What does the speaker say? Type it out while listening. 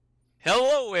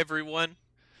Hello, everyone.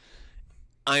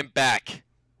 I'm back.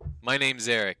 My name's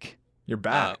Eric. You're Uh,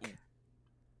 back.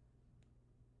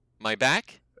 my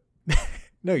back?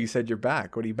 No, you said you're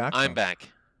back. What are you back I'm from? back.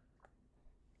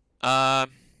 Uh,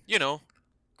 you know,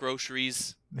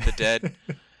 groceries, the dead.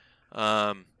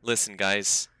 Listen,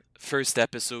 guys. First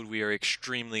episode, we are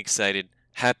extremely excited.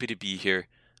 Happy to be here.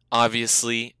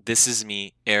 Obviously, this is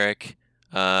me, Eric.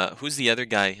 Who's the other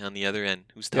guy on the other end?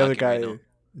 Who's The other talking right guy,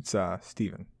 now? it's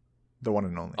Steven, the one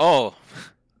and only. Oh,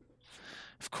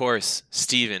 of course,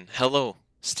 Steven. Hello,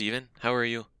 Steven. How are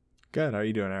you? Good. How are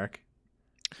you doing, Eric?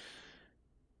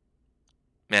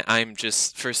 Man,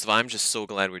 first of all, I'm just so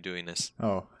glad we're doing this.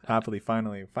 Oh, happily,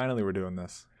 finally, we're doing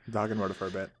this. We're talking about it for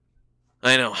a bit.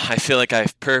 I know, I feel like I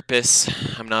have purpose.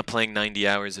 I'm not playing 90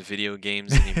 hours of video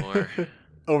games anymore.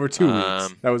 Over 2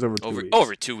 weeks. That was over 2 weeks.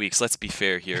 Over 2 weeks, let's be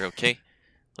fair here, okay?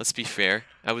 Let's be fair.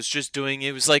 I was just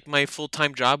it was like my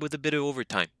full-time job with a bit of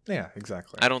overtime. Yeah,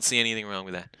 exactly. I don't see anything wrong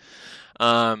with that.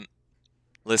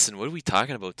 Listen, what are we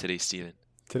talking about today, Steven?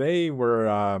 Today we're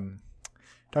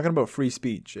talking about free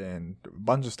speech and a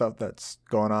bunch of stuff that's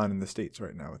going on in the States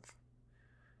right now with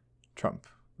Trump.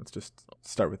 Let's just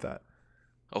start with that.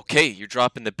 Okay, you're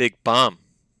dropping the big bomb.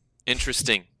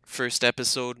 Interesting. First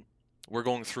episode. We're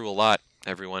going through a lot,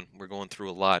 everyone. We're going through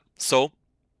a lot. So,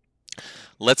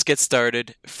 let's get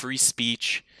started. Free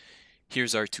speech.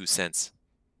 Here's our 2 cents.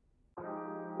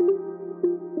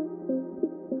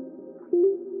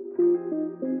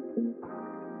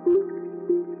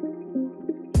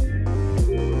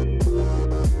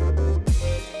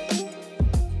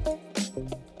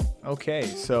 Okay,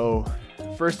 so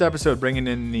first episode bringing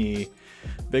in the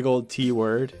big old T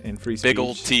word in free speech. Big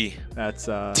old T. That's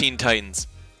Teen Titans.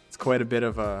 it's quite a bit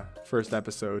of a first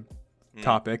episode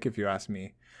topic, if you ask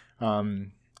me.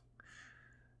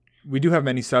 We do have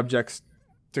many subjects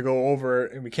to go over,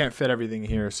 and we can't fit everything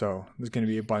here, so there's going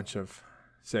to be a bunch of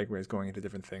segues going into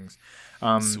different things.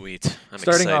 Sweet. I'm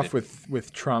Starting excited. off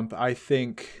with Trump, I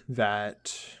think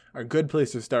that a good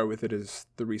place to start with it is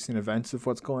the recent events of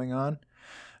what's going on.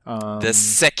 The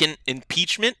second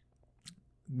impeachment?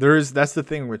 That's the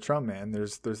thing with Trump, man.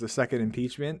 There's the second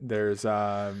impeachment. There's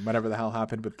whatever the hell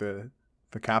happened with the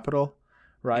Capitol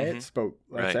riots. But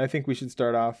Right. I think we should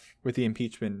start off with the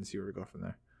impeachment and see where we go from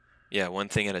there. Yeah, one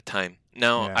thing at a time.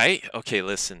 Now, Yeah. okay,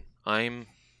 listen. I'm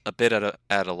a bit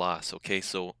at a loss, okay?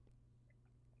 So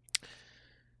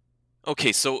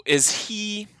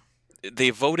they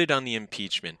voted on the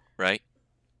impeachment, right?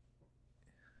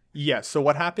 Yeah. So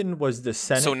what happened was the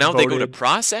Senate. So now they go to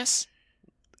process?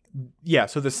 Yeah.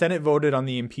 So the Senate voted on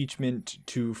the impeachment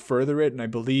to further it, and I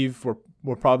believe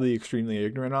we're probably extremely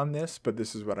ignorant on this, but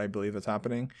this is what I believe is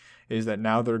happening: is that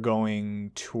now they're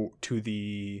going to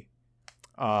the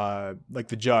like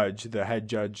the judge, the head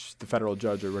judge, the federal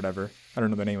judge or whatever. I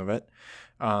don't know the name of it.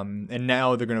 And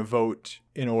now they're going to vote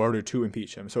in order to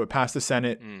impeach him. So it passed the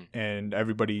Senate, and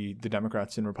everybody, the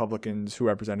Democrats and Republicans who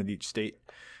represented each state,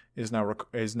 is now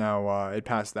it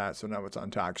passed that. So now it's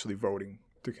on to actually voting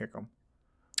to kick him.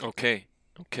 Okay.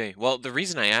 Well, the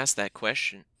reason I asked that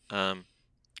question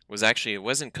was actually it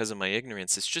wasn't because of my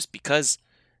ignorance. It's just because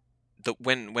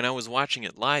when I was watching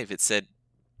it live, it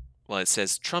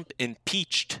says Trump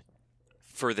impeached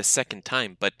for the second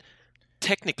time, but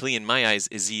technically, in my eyes,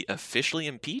 is he officially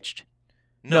impeached?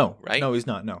 No, right? No, he's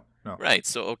not. No. Right.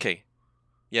 So okay.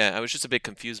 Yeah, I was just a bit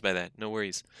confused by that. No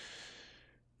worries.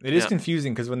 It is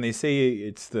confusing because when they say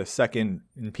it's the second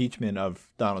impeachment of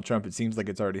Donald Trump, it seems like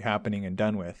it's already happening and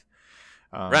done with.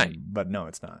 Right. But no,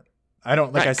 it's not. I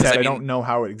don't, like Right, I said, 'cause I don't know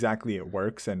how exactly it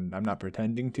works, and I'm not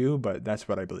pretending to, but that's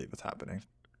what I believe is happening.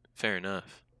 Fair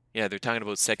enough. Yeah, they're talking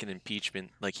about second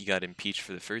impeachment, like he got impeached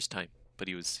for the first time, but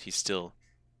he's still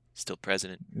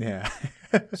president. Yeah.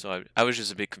 So I was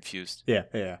just a bit confused.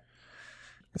 Yeah.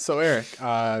 So Eric,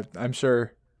 I'm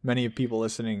sure many people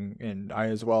listening, and I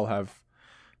as well, have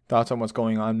thoughts on what's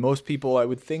going on. Most people, I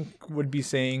would think, would be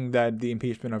saying that the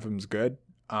impeachment of him is good.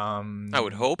 I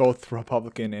would hope. Both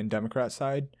Republican and Democrat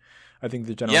side. I think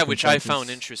the general Which I consensus- found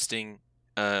interesting.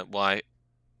 I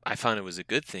found it was a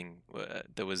good thing.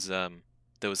 There was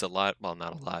a lot, well,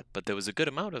 not a lot, but there was a good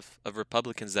amount of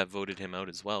Republicans that voted him out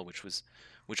as well, which was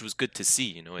good to see.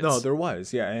 You know, No, there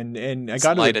was, yeah, and I it's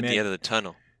got to light admit, at the end of the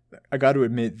tunnel. I got to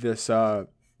admit this.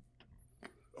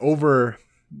 Over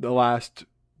the last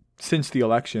since the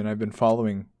election, I've been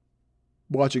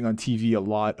watching on TV a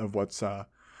lot of what's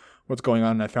going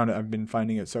on. And I've been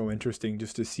finding it so interesting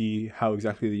just to see how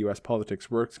exactly the U.S. politics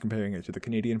works, comparing it to the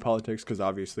Canadian politics, because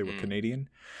obviously we're Canadian.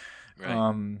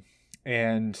 Right.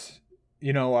 And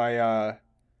you know, I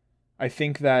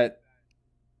think that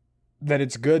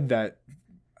it's good that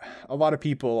a lot of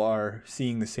people are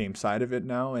seeing the same side of it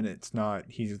now, and it's not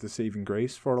he's the saving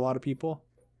grace for a lot of people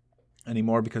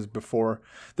anymore, because before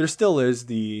there still is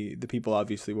the people,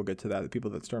 obviously we'll get to that, the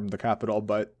people that stormed the Capitol,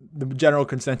 but the general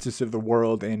consensus of the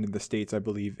world and in the States, I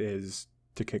believe, is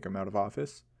to kick him out of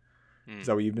office. Is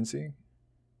that what you've been seeing?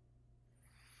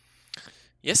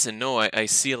 Yes and no. I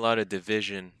see a lot of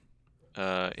division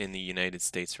in the United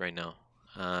States right now.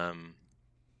 I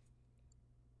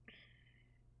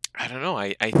don't know.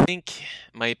 I think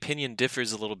my opinion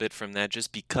differs a little bit from that,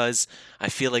 just because I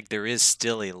feel like there is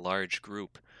still a large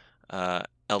group, a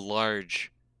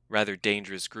large, rather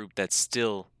dangerous group that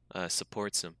still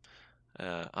supports him.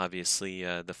 Obviously,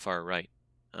 the far right.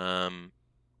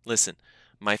 Listen,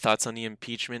 my thoughts on the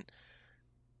impeachment,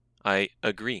 I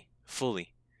agree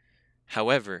fully.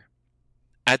 However,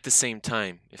 at the same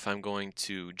time, if I'm going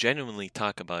to genuinely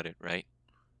talk about it, right?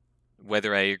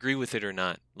 Whether I agree with it or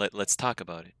not, let's talk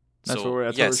about it. That's So,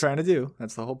 what we're trying to do.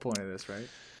 That's the whole point of this, right?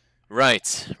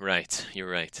 Right. You're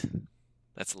right.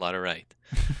 That's a lot of right,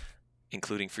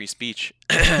 including free speech.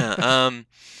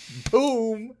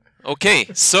 Boom. Okay,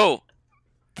 so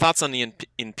thoughts on the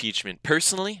impeachment.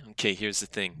 Personally, okay, here's the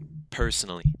thing.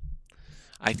 Personally,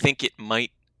 I think it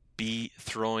might be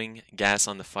throwing gas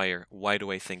on the fire. Why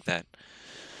do I think that?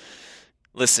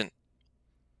 Listen,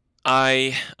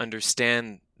 I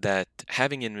understand that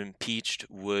having him impeached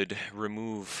would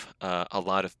remove a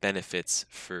lot of benefits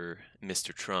for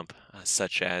Mr. Trump,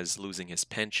 such as losing his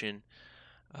pension,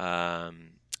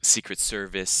 Secret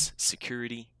Service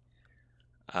security,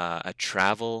 a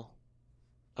travel,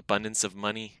 abundance of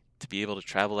money to be able to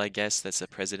travel, I guess. That's a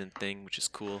president thing, which is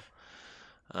cool.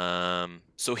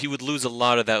 So he would lose a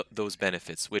lot of those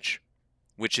benefits, which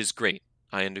is great.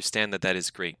 I understand that is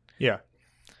great. Yeah.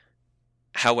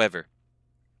 However,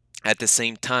 at the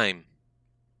same time,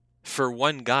 for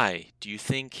one guy, do you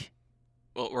think,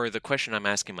 or the question I'm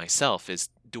asking myself is,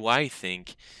 do I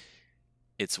think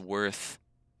it's worth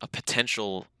a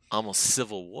potential almost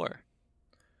civil war?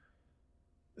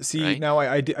 See, right? now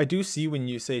I do see when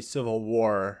you say civil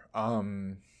war,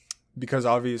 because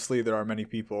obviously there are many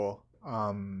people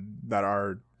that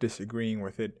are disagreeing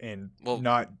with it, and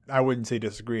I wouldn't say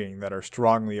disagreeing, that are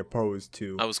strongly opposed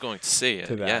to. I was going to say it,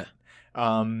 yeah.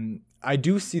 I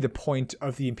do see the point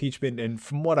of the impeachment, and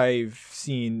from what I've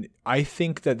seen, I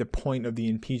think that the point of the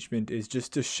impeachment is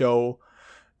just to show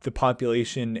the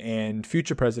population and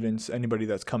future presidents, anybody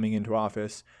that's coming into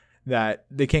office, that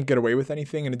they can't get away with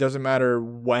anything, and it doesn't matter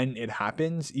when it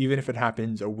happens, even if it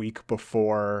happens a week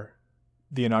before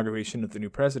the inauguration of the new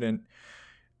president,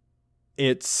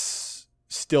 it's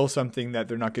still something that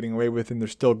they're not getting away with, and they're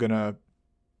still gonna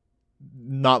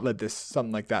not let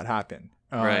something like that happen.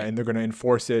 Right. And they're going to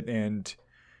enforce it and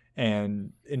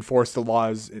enforce the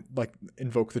laws, like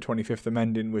invoke the 25th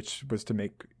Amendment, which was to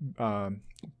make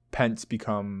Pence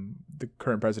become the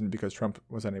current president because Trump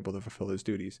was unable to fulfill his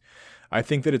duties. I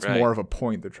think that it's more of a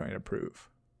point they're trying to prove.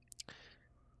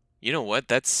 You know what?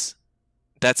 That's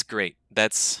great.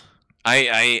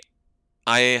 I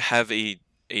have a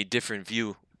different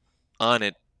view on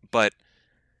it, but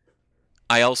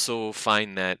I also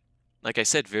find that, like I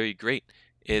said, very great.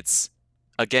 It's,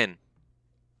 again,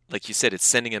 like you said, it's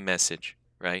sending a message,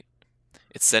 right?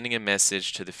 It's sending a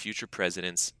message to the future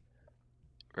presidents,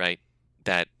 right,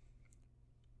 that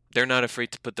they're not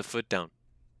afraid to put the foot down.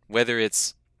 Whether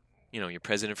it's, you're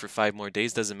president for 5 more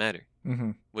days, doesn't matter.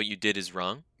 Mm-hmm. What you did is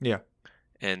wrong. Yeah.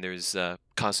 And there's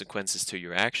consequences to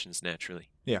your actions, naturally.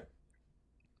 Yeah.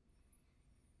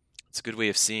 It's a good way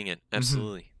of seeing it.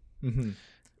 Absolutely. Mm-hmm.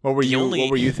 What were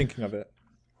you thinking of it?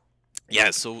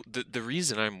 Yeah, so the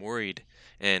reason I'm worried,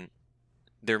 and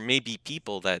there may be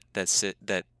people that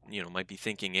might be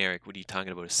thinking, Eric, what are you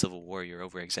talking about, a civil war? You're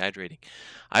over exaggerating.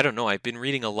 I don't know. I've been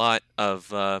reading a lot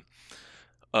of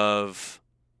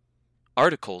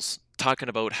articles talking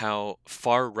about how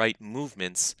far right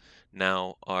movements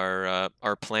now are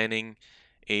planning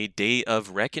a day of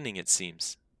reckoning, it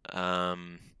seems,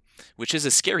 which is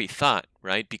a scary thought,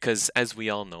 right? Because as we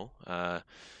all know,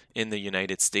 in the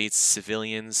United States,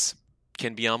 civilians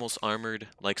can be almost armored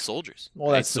like soldiers.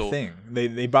 Well, that's the thing.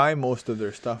 They buy most of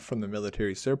their stuff from the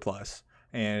military surplus,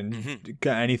 and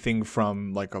anything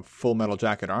from like a full metal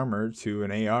jacket armor to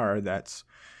an AR that's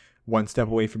one step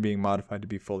away from being modified to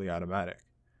be fully automatic.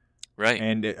 Right.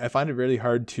 And I find it really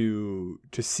hard to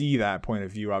see that point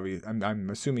of view. Obviously,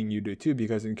 I'm assuming you do too,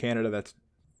 because in Canada that's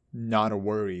not a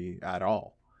worry at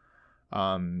all.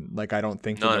 I don't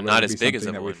think that not as big as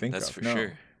that we think of. That's for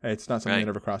sure. It's not something that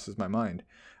ever crosses my mind.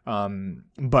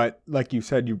 But like you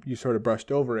said, you sort of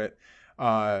brushed over it.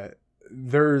 The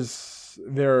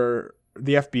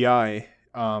FBI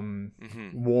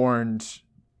warned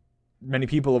many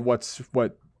people of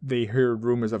what they heard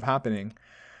rumors of happening.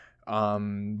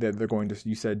 That they're going to,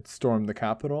 you said, storm the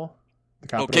Capitol. The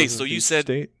Capitol Okay, is so a you huge said,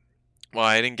 state. well,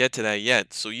 I didn't get to that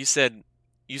yet. So you said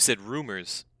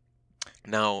rumors.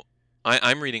 Now,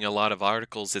 I'm reading a lot of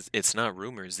articles. It's not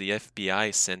rumors. The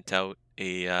FBI sent out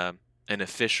an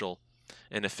official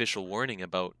warning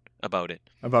about it.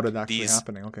 About it actually These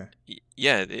happening. Okay.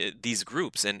 yeah, these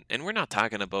groups, and we're not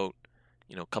talking about,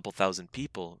 a couple thousand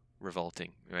people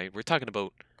revolting, right? We're talking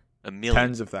about a million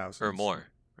Tens of thousands or more,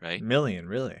 right? Million,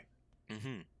 really?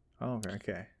 Mm-hmm. Oh,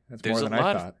 okay. That's There's more a than I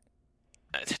lot thought.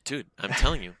 Dude, I'm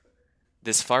telling you,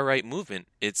 this far right movement,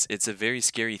 it's a very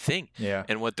scary thing. Yeah.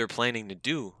 And what they're planning to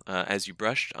do, as you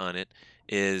brushed on it,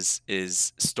 is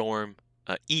storm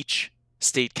each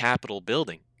state capitol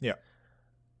building. Yeah.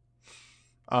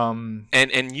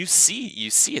 And you see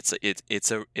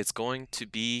it's going to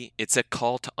be, it's a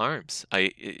call to arms.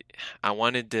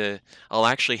 I'll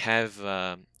actually have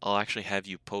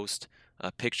you post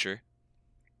a picture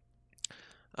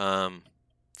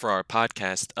for our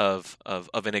podcast of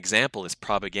an example as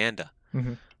propaganda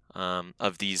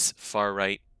of these far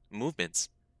right movements,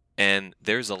 and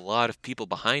there's a lot of people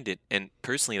behind it, and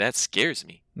personally that scares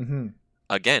me.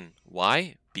 Again,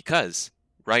 why? Because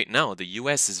right now the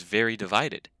U.S. is very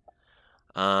divided.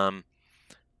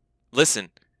 Listen,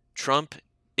 Trump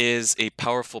is a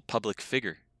powerful public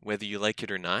figure, whether you like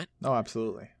it or not. Oh,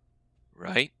 absolutely.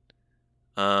 Right?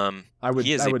 I would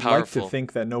he is I a would powerful, like to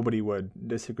think that nobody would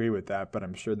disagree with that, but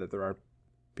I'm sure that there are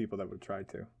people that would try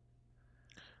to.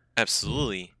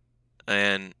 Absolutely,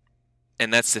 and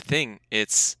that's the thing.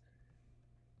 It's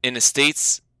in the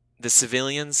States, the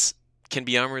civilians can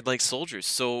be armored like soldiers.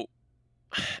 So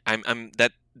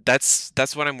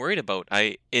that's what I'm worried about.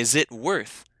 Is it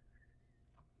worth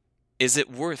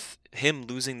him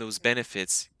losing those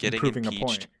benefits, getting Proving a impeached,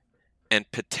 point.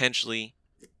 and potentially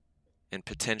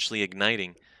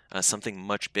igniting something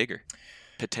much bigger,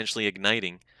 potentially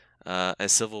igniting a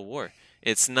civil war?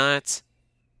 It's not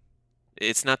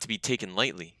to be taken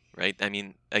lightly, right? I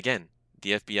mean, again,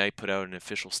 the FBI put out an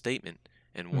official statement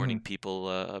and warning people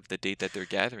of the date that they're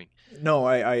gathering. No,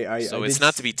 So it's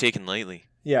not to be taken lightly.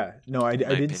 Yeah, no, I did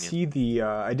opinion. see the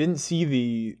I didn't see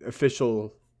the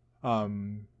official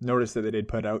notice that they did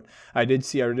put out. I did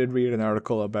read an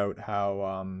article about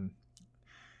how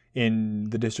in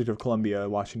the District of Columbia,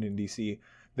 Washington D.C.,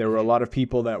 there were a lot of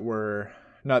people that were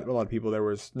not a lot of people. There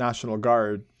was National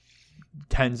Guard,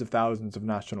 tens of thousands of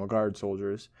National Guard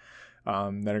soldiers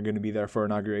that are going to be there for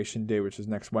Inauguration Day, which is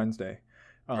next Wednesday.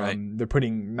 Right. They're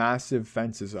putting massive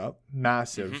fences up.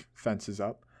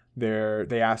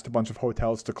 They asked a bunch of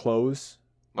hotels to close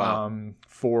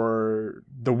for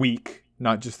the week,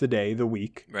 not just the day, the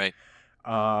week. Right.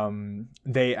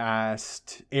 They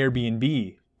asked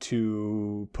Airbnb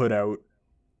to put out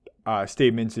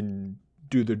statements and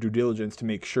do their due diligence to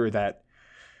make sure that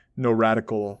no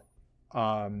radical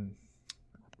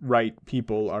right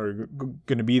people are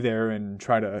going to be there and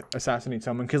try to assassinate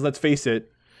someone. Because let's face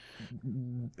it,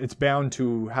 it's bound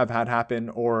to have had happen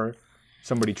or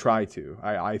somebody try to.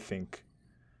 I think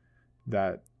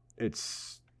that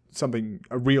it's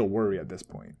a real worry at this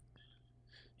point.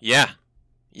 Yeah.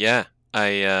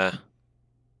 I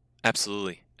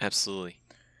absolutely.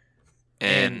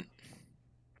 And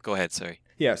go ahead, sorry.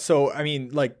 Yeah, so I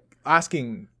mean, like,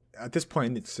 asking at this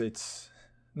point, it's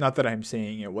not that I'm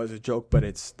saying it was a joke, but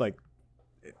it's like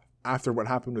after what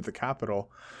happened with the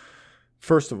Capitol.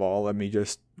 First of all,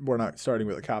 we're not starting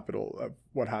with the Capitol,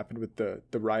 what happened with the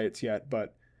riots yet,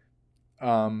 but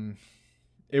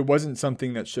it wasn't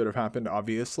something that should have happened,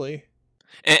 obviously.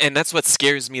 And that's what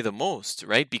scares me the most,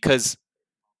 right? Because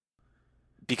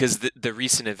the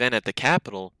recent event at the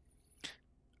Capitol,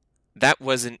 that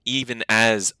wasn't even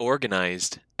as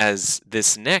organized as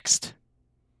this next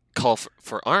call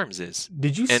for arms is.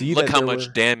 Did you see look that how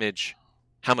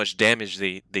much damage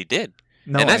they did.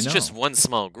 No, and that's I know. just one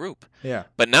small group. Yeah.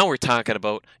 But now we're talking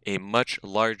about a much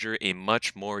larger, a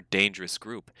much more dangerous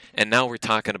group. And now we're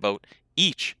talking about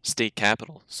each state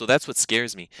capital. So that's what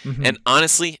scares me. Mm-hmm. And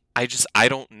honestly, I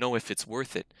don't know if it's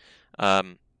worth it.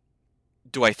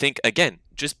 Do I think, again,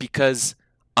 just because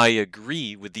I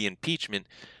agree with the impeachment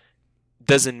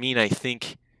doesn't mean I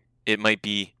think it might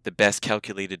be the best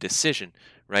calculated decision,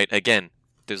 right? Again,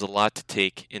 there's a lot to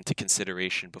take into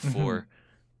consideration before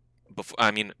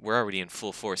I mean, we're already in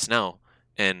full force now,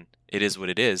 and it is what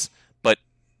it is. But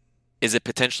is it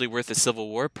potentially worth a civil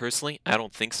war? Personally, I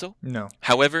don't think so. No.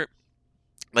 However,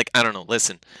 like, I don't know.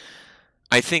 Listen,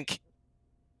 I think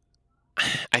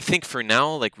for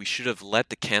now, like, we should have let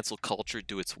the cancel culture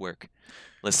do its work.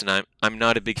 Listen, I'm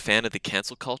not a big fan of the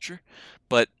cancel culture,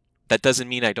 but that doesn't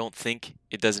mean I don't think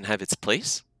it doesn't have its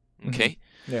place. Okay.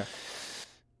 Yeah.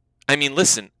 I mean,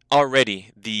 listen,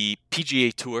 already the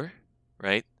PGA Tour,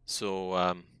 right?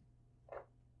 So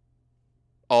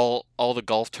all the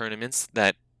golf tournaments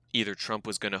that either Trump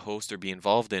was going to host or be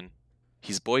involved in,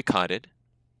 he's boycotted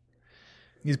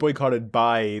He's boycotted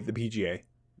by the PGA.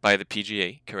 by the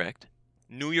PGA, correct?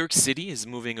 New York City is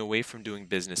moving away from doing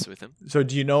business with him. So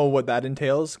do you know what that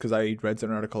entails? Because I read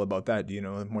an article about that. Do you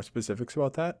know more specifics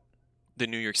about that? The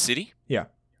New York City? Yeah.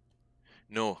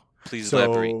 No, please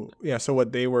elaborate. Yeah, so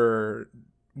what they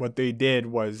did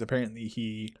was apparently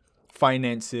he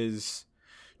finances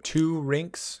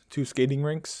two skating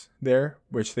rinks there,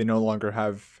 which they no longer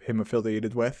have him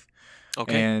affiliated with.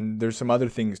 Okay. And there's some other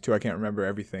things too. I can't remember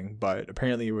everything, but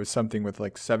apparently it was something with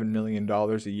like $7 million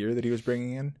a year that he was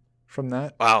bringing in from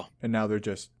that. Wow. And now they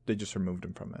just removed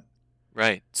him from it.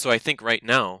 Right. So I think right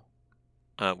now,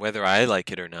 whether I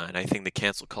like it or not, I think the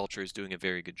cancel culture is doing a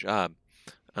very good job.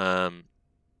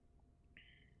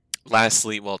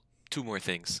 Lastly, well, two more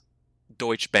things.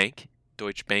 Deutsche Bank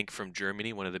from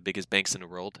Germany, one of the biggest banks in the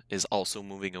world, is also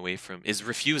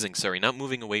refusing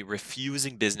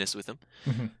business with him.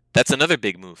 Mm-hmm. That's another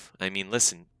big move. I mean,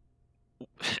 listen,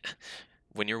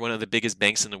 when you're one of the biggest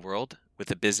banks in the world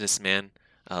with a businessman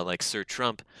like Sir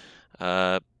Trump,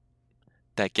 that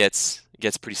gets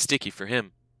pretty sticky for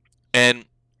him. And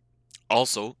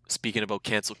also, speaking about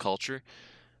cancel culture,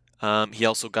 he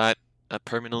also got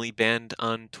permanently banned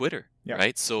on Twitter,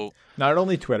 right? So not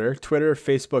only Twitter,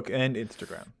 Facebook, and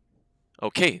Instagram.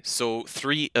 Okay, so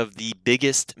 3 of the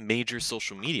biggest major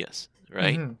social medias,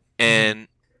 right? Mm-hmm.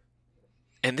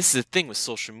 And this is the thing with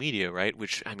social media, right?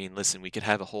 Which, I mean, listen, we could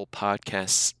have a whole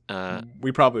podcast.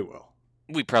 We probably will.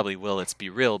 We probably will, let's be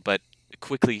real. But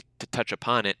quickly to touch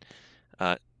upon it,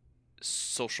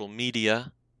 social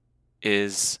media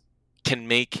can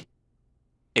make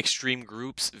extreme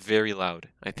groups very loud.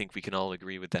 I think we can all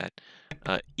agree with that,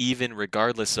 even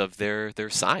regardless of their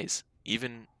size.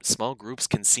 Even small groups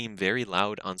can seem very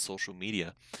loud on social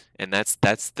media, and that's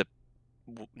the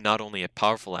not only a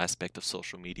powerful aspect of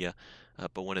social media,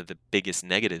 but one of the biggest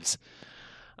negatives.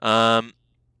 However,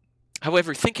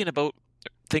 thinking about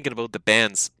the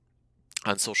bans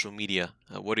on social media,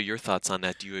 what are your thoughts on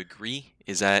that? Do you agree?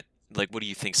 Is that what do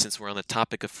you think? Since we're on the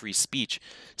topic of free speech,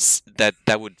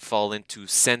 that would fall into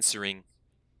censoring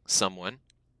someone,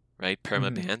 right?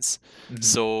 Permabans. Mm-hmm.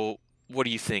 So, what do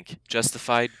you think?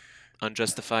 Justified?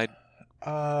 Unjustified?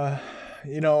 I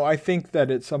think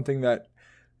that it's something that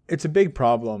it's a big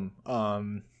problem.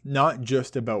 Not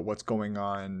just about what's going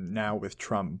on now with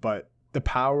Trump, but the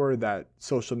power that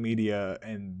social media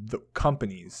and the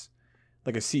companies,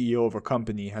 like a CEO of a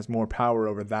company, has more power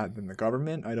over that than the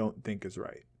government. I don't think is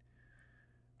right.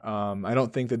 I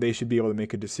don't think that they should be able to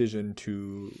make a decision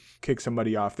to kick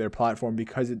somebody off their platform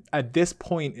because at this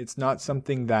point, it's not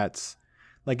something that's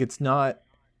it's not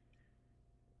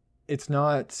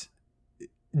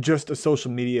just a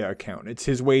social media account. It's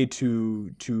his way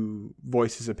to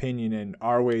voice his opinion and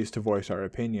our ways to voice our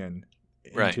opinion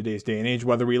in today's day and age,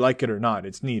 whether we like it or not.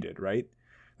 It's needed, right?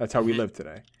 That's how we live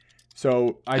today.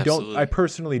 So I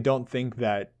personally don't think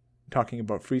that, talking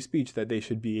about free speech, that they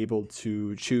should be able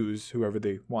to choose whoever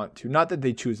they want to. Not that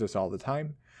they choose us all the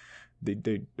time. I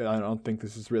don't think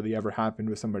this has really ever happened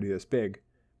with somebody this big,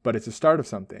 but it's a start of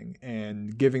something.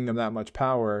 And giving them that much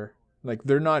power,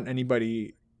 they're not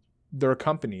anybody. They're a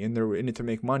company and they're in it to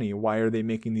make money. Why are they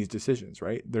making these decisions,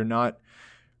 right? They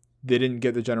didn't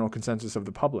get the general consensus of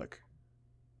the public,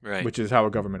 right? Which is how a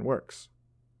government works.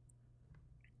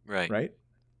 Right?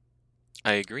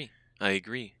 I agree.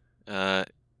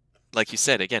 Like you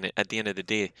said, again, at the end of the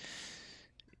day,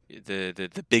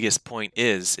 the biggest point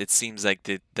is it seems like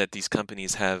that these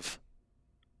companies have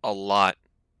a lot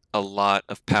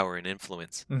of power and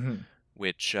influence,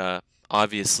 which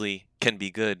obviously can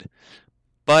be good,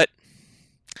 but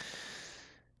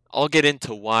I'll get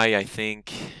into why I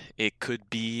think it could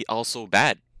be also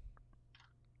bad.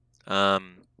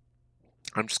 I'm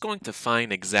just going to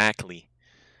find exactly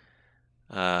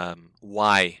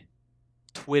why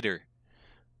Twitter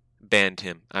banned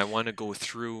him. I want to go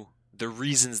through the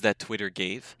reasons that Twitter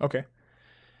gave. Okay.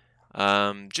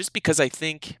 Just because I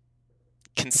think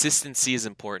consistency is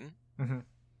important.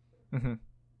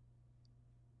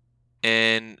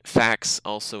 And facts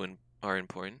also are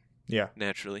important. Yeah.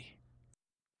 Naturally.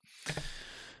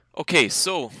 Okay,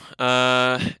 so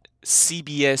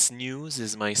CBS News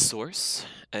is my source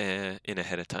in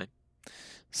ahead of time.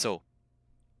 So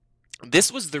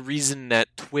this was the reason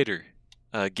that Twitter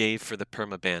gave for the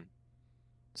permaban.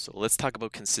 So let's talk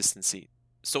about consistency.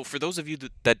 So for those of you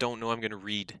that don't know, I'm going to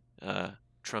read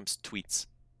Trump's tweets.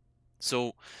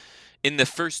 So, in the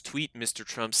first tweet, Mr.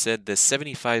 Trump said the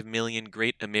 75 million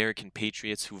great American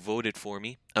patriots who voted for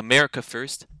me, America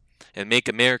first, and make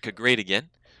America great again,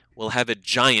 will have a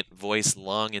giant voice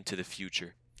long into the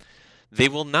future. They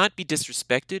will not be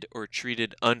disrespected or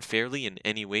treated unfairly in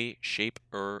any way, shape,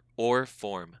 or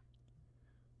form.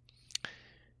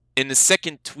 In the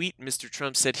second tweet, Mr.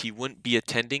 Trump said he wouldn't be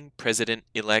attending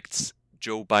President-elect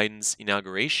Joe Biden's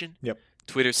inauguration. Yep.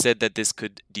 Twitter said that this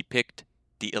could depict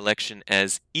the election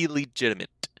as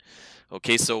illegitimate.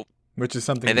 Okay, so... Which is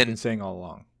something we've been saying all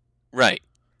along. Right.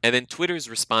 And then Twitter's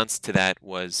response to that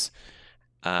was,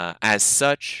 as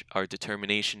such, our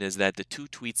determination is that the two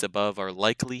tweets above are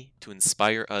likely to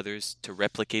inspire others to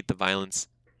replicate the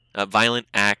violent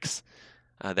acts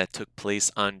that took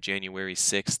place on January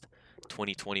 6th,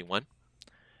 2021,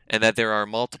 and that there are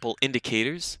multiple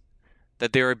indicators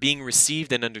that they are being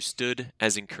received and understood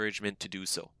as encouragement to do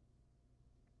so.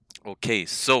 Okay,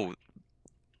 so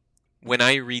when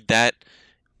I read that,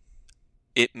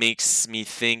 it makes me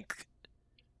think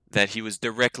that he was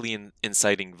directly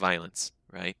inciting violence,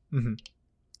 right? Mm-hmm.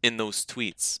 In those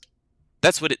tweets.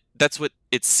 That's what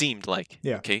it seemed like.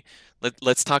 Yeah. Okay.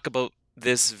 Let's talk about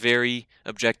this very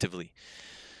objectively.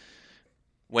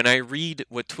 When I read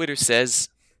what Twitter says,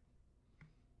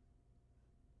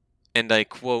 and I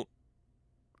quote,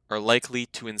 are likely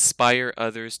to inspire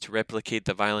others to replicate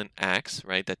the violent acts,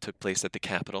 right, that took place at the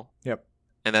Capitol. Yep.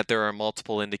 And that there are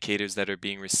multiple indicators that are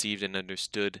being received and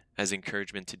understood as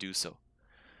encouragement to do so.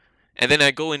 And then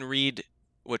I go and read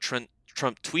what Trump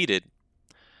tweeted.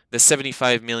 The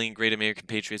 75 million great American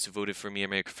patriots who voted for me,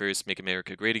 America first, make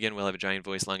America great again, will have a giant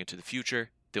voice long into the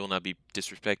future. They will not be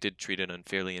disrespected, treated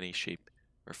unfairly in any shape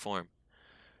or form.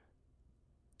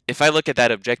 If I look at that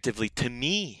objectively, to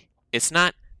me, it's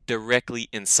not directly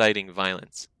inciting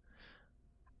violence.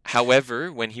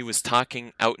 However, when he was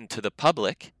talking out into the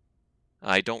public,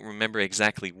 I don't remember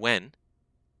exactly when,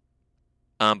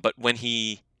 but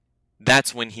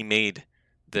that's when he made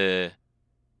the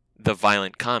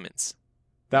violent comments.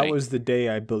 That right? was the day,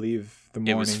 I believe, the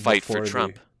morning it was fight before for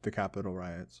Trump. The Capitol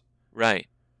riots. Right.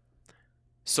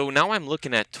 So now I'm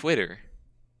looking at Twitter.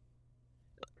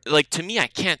 Like, to me, I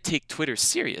can't take Twitter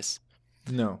serious.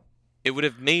 No. It would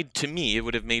have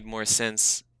made more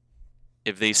sense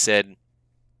if they said,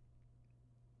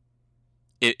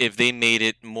 if they made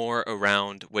it more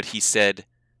around what he said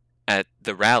at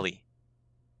the rally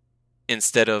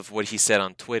instead of what he said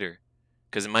on Twitter.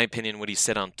 Because in my opinion, what he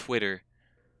said on Twitter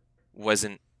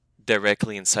wasn't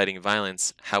directly inciting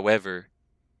violence. However,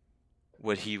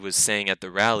 what he was saying at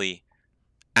the rally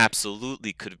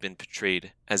absolutely could have been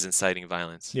portrayed as inciting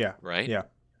violence. Yeah. Right? Yeah.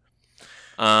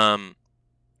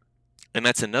 And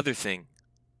that's another thing,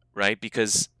 right?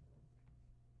 Because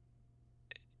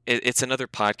it's another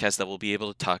podcast that we'll be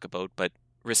able to talk about, but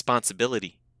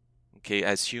responsibility. Okay,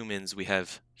 as humans, we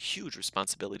have huge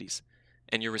responsibilities,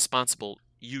 and you're responsible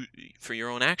for your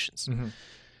own actions. Mm-hmm.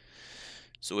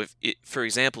 So for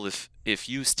example, if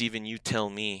you, Stephen, you tell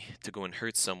me to go and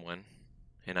hurt someone,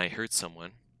 and I hurt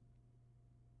someone,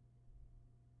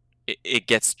 it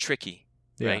gets tricky,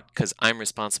 right? Because I'm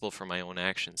responsible for my own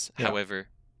actions. Yeah. However,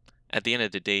 at the end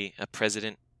of the day, a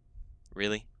president,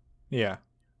 really? Yeah.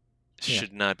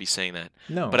 Should not be saying that.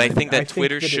 No. But I think that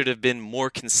Twitter should have been more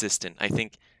consistent. I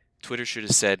think Twitter should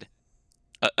have said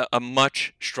a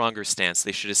much stronger stance.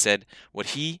 They should have said what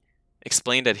he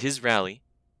explained at his rally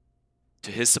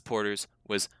to his supporters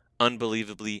was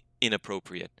unbelievably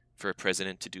inappropriate for a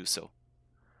president to do so.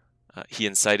 He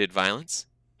incited violence.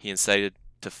 He incited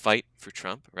to fight for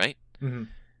Trump, right? Mm-hmm.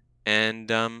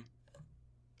 And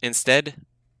instead,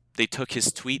 they took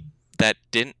his tweet that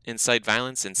didn't incite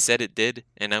violence and said it did,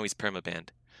 and now he's permabanned.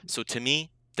 So to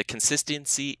me, the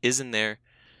consistency isn't there.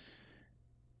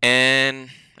 And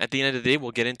at the end of the day,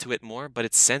 we'll get into it more, but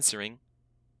it's censoring.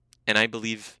 And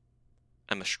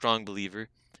I'm a strong believer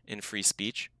in free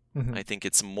speech. Mm-hmm. I think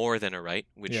it's more than a right,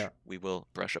 which we will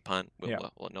brush upon.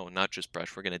 Well, no, not just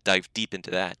brush. We're going to dive deep into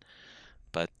that.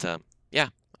 But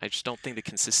I just don't think the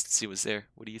consistency was there.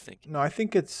 What do you think? No, I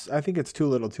think it's too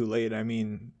little, too late. I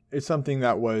mean, it's something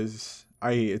that was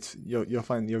you'll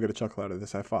get a chuckle out of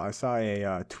this. I saw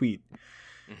a tweet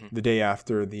the day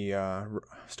after the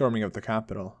storming of the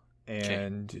Capitol,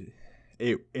 and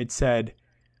it said,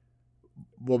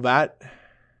 "Well, that,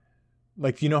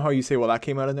 like, you know how you say, well, that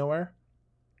came out of nowhere."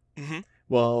 Mm-hmm.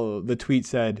 Well, the tweet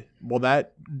said, "Well,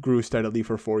 that grew steadily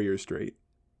for 4 years straight."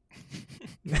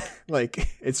 Like,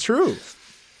 it's true.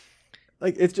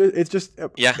 Like, it's just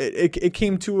it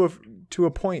came to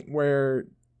a point where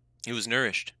it was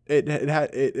nourished. It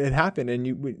happened,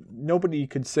 and nobody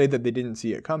could say that they didn't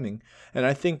see it coming. And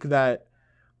I think that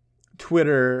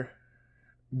Twitter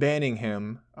banning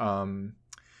him,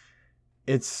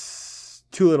 it's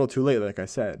too little too late, like I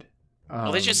said.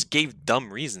 Well, they just gave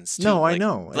dumb reasons too. No, I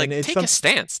know. Like, And it's take a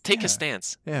stance. Take yeah, a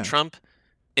stance. yeah. Trump,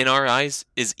 in our eyes,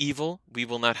 is evil. We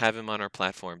will not have him on our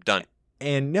platform. Done.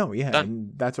 And no, yeah, Done.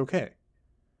 and that's okay.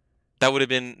 That would have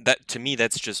been that to me.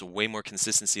 That's just way more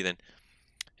consistency than,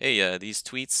 hey, these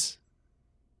tweets,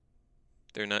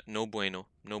 they're not no bueno,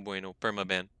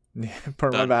 permaban.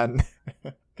 Permaban.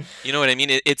 You know what I mean?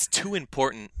 It's too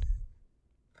important.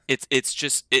 It's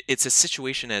a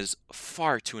situation as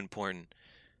far too important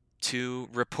to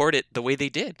report it the way they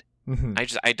did. Mm-hmm.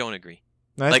 I don't agree.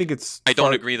 I think it's. I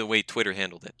don't agree the way Twitter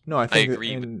handled it. No, I think I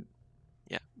agree.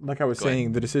 Yeah. Like I was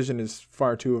saying, the decision is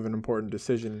far too of an important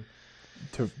decision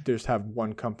to just have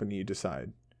one company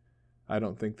decide. I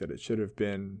don't think that it should have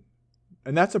been,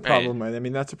 and that's a problem. Right. I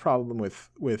mean, that's a problem with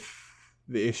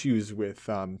the issues with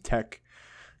tech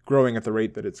growing at the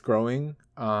rate that it's growing,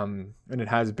 and it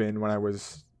has been. When I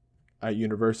was at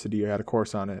university, I had a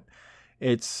course on it.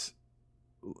 It's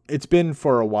been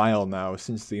for a while now,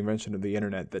 since the invention of the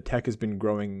internet, that tech has been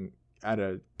growing at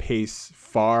a pace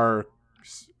far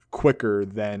quicker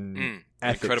than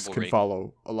ethics can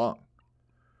follow along.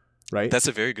 Right? That's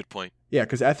a very good point. Yeah,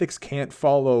 because ethics can't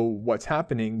follow what's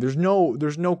happening. There's no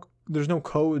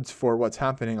codes for what's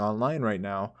happening online right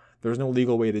now. There's no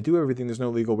legal way to do everything. There's no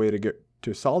legal way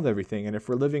to solve everything. And if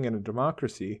we're living in a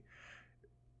democracy,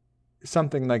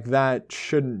 something like that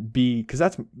shouldn't be, because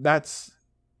that's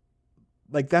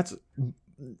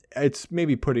it's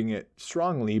maybe putting it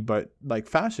strongly, but like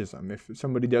fascism. If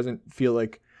somebody doesn't feel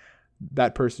like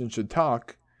that person should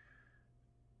talk,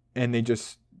 and they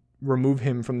just remove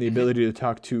him from the ability to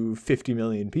talk to 50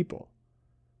 million people,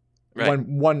 right.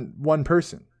 one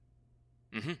person,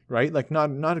 right? Like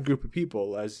not a group of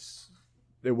people as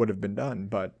it would have been done,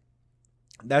 but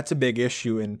that's a big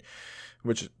issue, in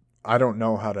which I don't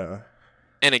know how to.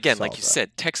 And again, like you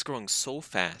said, tech's growing so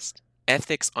fast.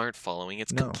 Ethics aren't following.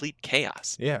 It's complete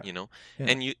chaos. Yeah. You know? Yeah.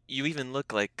 And you even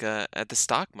look like at the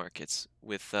stock markets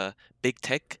with big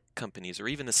tech companies, or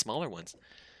even the smaller ones.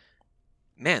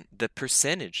 Man, the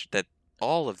percentage that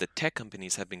all of the tech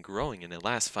companies have been growing in the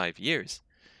last 5 years.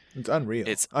 It's unreal.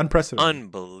 It's unprecedented.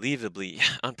 Unbelievably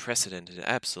unprecedented.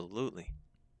 Absolutely.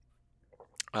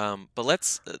 But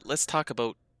let's talk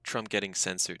about Trump getting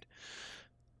censored.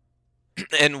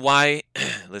 And why,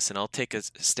 listen, I'll take a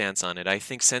stance on it. I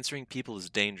think censoring people is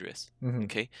dangerous,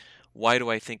 okay? Why do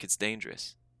I think it's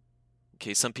dangerous?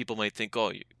 Okay, some people might think,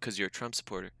 oh, because you're a Trump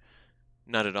supporter.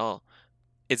 Not at all.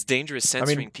 It's dangerous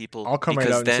censoring people. I'll come right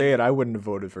out and say it. I wouldn't have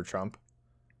voted for Trump.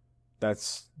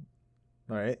 That's,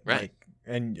 all right? Right. Like,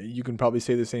 and you can probably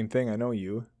say the same thing. I know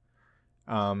you.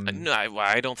 No,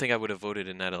 I don't think I would have voted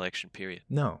in that election, period.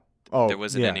 No. There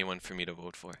wasn't anyone for me to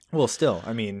vote for. Well, still,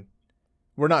 I mean,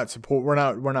 we're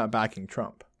not backing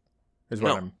Trump, is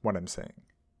what I'm saying.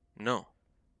 No.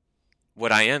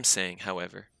 What I am saying,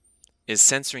 however, is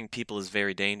censoring people is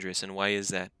very dangerous. And why is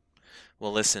that?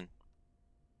 Well, listen,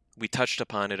 we touched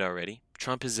upon it already.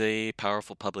 Trump is a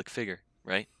powerful public figure,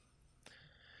 right?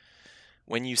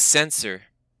 When you censor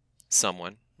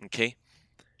someone, okay,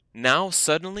 now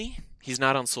suddenly he's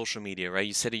not on social media, right?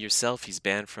 You said it yourself, he's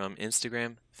banned from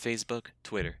Instagram, Facebook,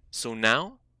 Twitter. So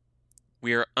now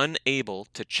we are unable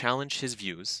to challenge his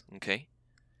views, okay?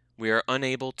 We are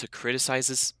unable to criticize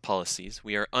his policies.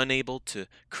 We are unable to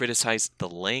criticize the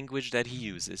language that he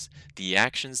uses, the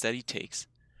actions that he takes,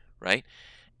 right?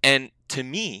 And to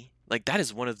me, like, that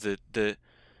is one of the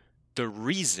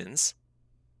reasons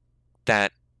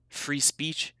that free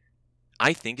speech,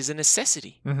 I think, is a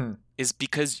necessity, is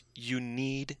because you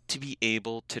need to be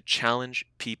able to challenge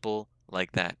people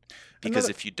like that. Because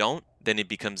if you don't, then it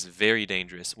becomes very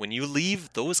dangerous. When you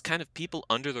leave those kind of people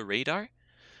under the radar,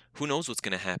 who knows what's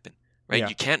going to happen, right? Yeah.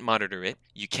 You can't monitor it.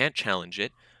 You can't challenge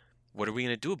it. What are we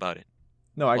going to do about it?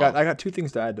 No, I got two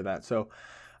things to add to that. So,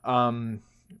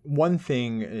 one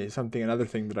thing is another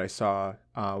thing that I saw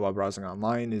while browsing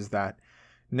online is that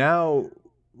now,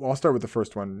 well, I'll start with the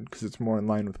first one because it's more in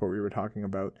line with what we were talking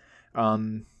about.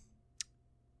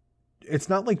 It's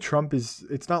not like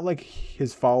it's not like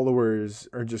his followers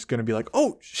are just going to be like,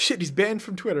 oh, shit, he's banned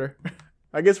from Twitter.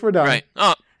 I guess we're done. Right.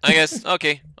 Oh, I guess,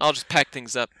 okay, I'll just pack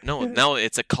things up. No, now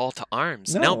it's a call to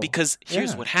arms. Now, because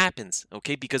here's what happens,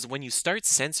 okay? Because when you start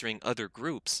censoring other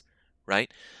groups,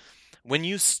 right? When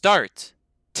you start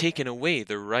taking away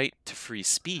the right to free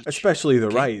speech. Especially the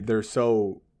right. They're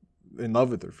so in love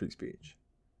with their free speech.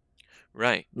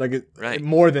 Right. Like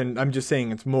more than, I'm just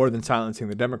saying, it's more than silencing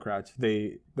the Democrats.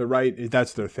 The right,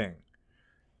 that's their thing.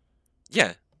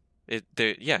 Yeah.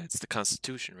 It's the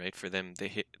Constitution, right? For them,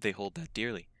 they hold that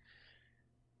dearly.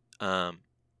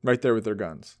 Right there with their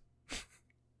guns.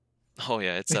 Oh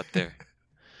yeah, it's up there.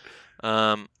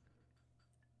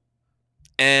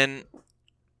 And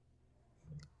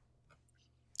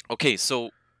okay,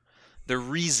 so the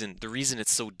reason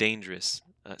it's so dangerous,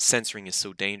 censoring is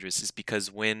so dangerous, is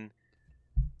because when,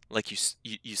 like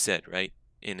you said, right,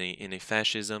 in a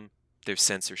fascism, there's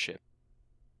censorship,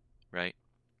 right?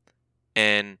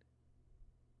 And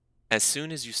as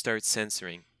soon as you start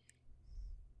censoring,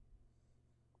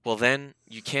 well, then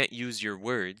you can't use your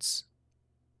words,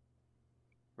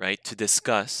 right, to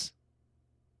discuss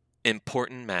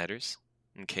important matters,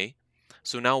 okay?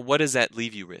 So now what does that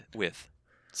leave you with?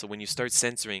 So when you start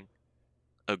censoring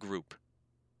a group,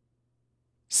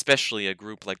 especially a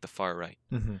group like the far right,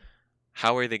 Mm-hmm.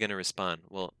 how are they going to respond?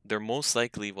 Well, they're most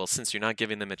likely, well, since you're not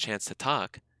giving them a chance to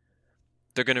talk,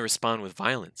 they're going to respond with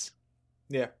violence.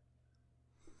 Yeah.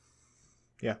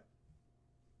 Yeah.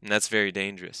 And that's very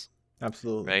dangerous.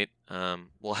 Absolutely. Right?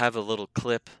 We'll have a little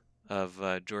clip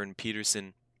of Jordan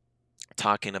Peterson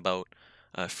talking about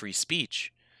free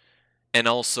speech. And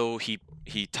also he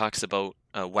talks about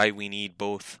why we need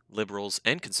both liberals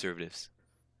and conservatives.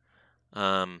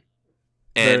 And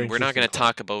we're not going to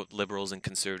talk about liberals and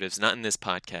conservatives, not in this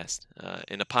podcast.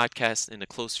 In a podcast in a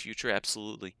close future,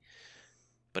 absolutely.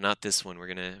 But not this one. We're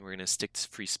gonna stick to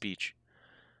free speech.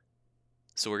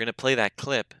 So we're gonna play that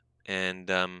clip, and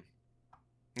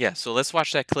yeah. So let's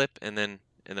watch that clip, and then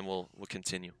we'll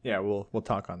continue. Yeah, we'll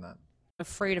talk on that.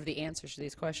 Afraid of the answers to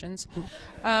these questions.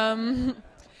 Can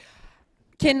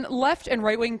left and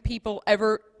right-wing people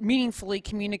ever meaningfully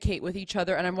communicate with each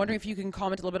other? And I'm wondering if you can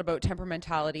comment a little bit about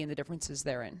temperamentality and the differences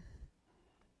therein.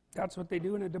 That's what they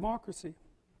do in a democracy.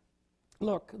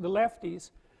 Look, the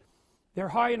lefties, they're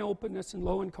high in openness and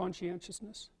low in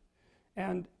conscientiousness.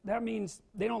 And that means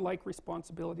they don't like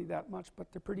responsibility that much,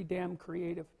 but they're pretty damn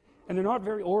creative. And they're not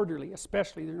very orderly,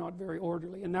 especially they're not very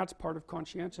orderly. And that's part of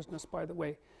conscientiousness, by the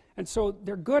way. And so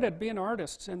they're good at being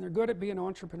artists and they're good at being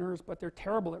entrepreneurs, but they're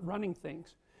terrible at running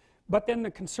things. But then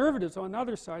the conservatives on the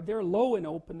other side, they're low in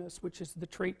openness, which is the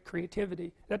trait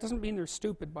creativity. That doesn't mean they're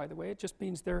stupid, by the way. It just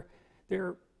means their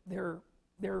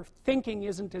thinking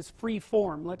isn't as free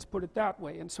form, let's put it that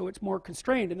way. And so it's more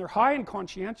constrained. And they're high in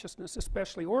conscientiousness,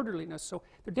 especially orderliness. So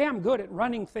they're damn good at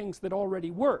running things that already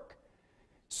work.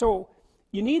 So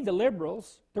you need the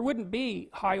liberals. There wouldn't be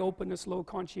high openness, low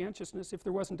conscientiousness if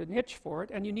there wasn't a niche for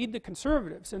it. And you need the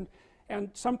conservatives. And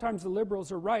sometimes the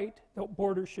liberals are right, the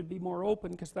borders should be more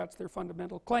open because that's their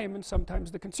fundamental claim. And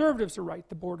sometimes the conservatives are right,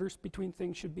 the borders between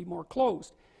things should be more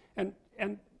closed. And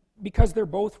because they're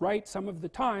both right some of the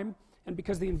time, and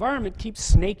because the environment keeps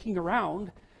snaking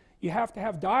around, you have to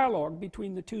have dialogue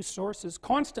between the two sources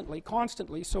constantly,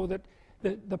 so that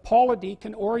the polity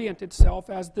can orient itself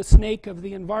as the snake of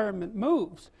the environment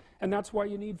moves. And that's why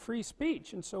you need free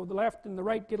speech. And so the left and the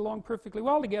right get along perfectly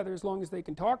well together as long as they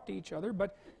can talk to each other.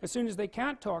 But as soon as they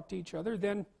can't talk to each other,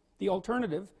 then the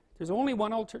alternative, there's only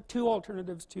two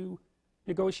alternatives to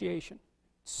negotiation.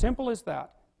 Simple as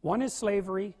that. One is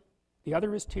slavery, the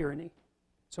other is tyranny.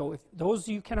 So if those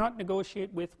you cannot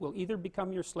negotiate with will either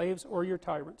become your slaves or your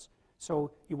tyrants.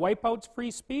 So you wipe out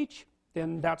free speech,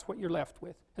 then that's what you're left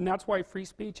with. And that's why free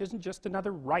speech isn't just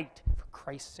another right, for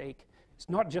Christ's sake. It's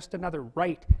not just another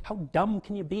right. How dumb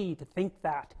can you be to think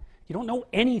that? You don't know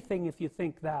anything if you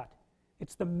think that.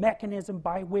 It's the mechanism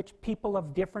by which people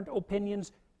of different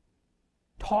opinions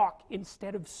talk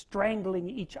instead of strangling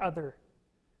each other.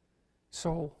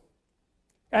 So,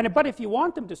 but if you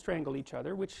want them to strangle each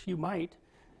other, which you might,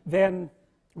 then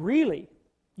really,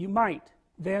 you might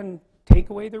then take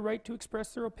away their right to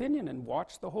express their opinion and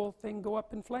watch the whole thing go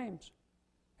up in flames.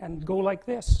 And go like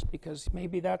this, because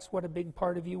maybe that's what a big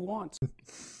part of you wants.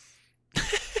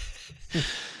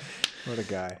 What a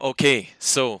guy. Okay,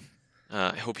 so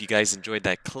I hope you guys enjoyed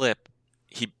that clip.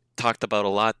 He talked about a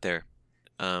lot there.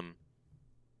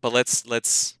 But let's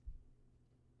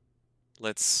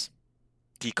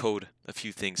decode a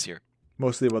few things here.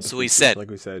 Mostly about the So he said,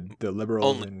 like we said, the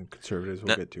liberals and conservatives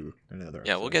we'll get to another.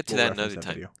 Yeah, we'll get to that another reference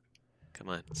time. video. Come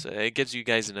on. So it gives you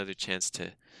guys another chance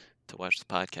to watch the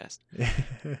podcast.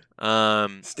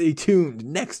 Stay tuned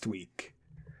next week.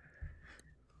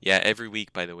 Yeah, every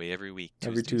week, by the way, every week.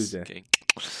 Every Tuesdays, Tuesday.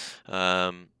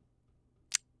 Okay.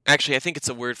 Actually, I think it's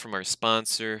a word from our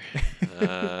sponsor,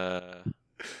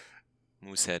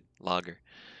 Moosehead Lager.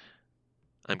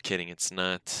 I'm kidding. It's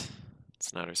not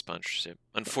our sponsorship.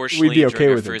 Unfortunately, We'd be okay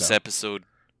during our with it, first though. episode,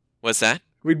 what's that?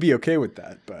 We'd be okay with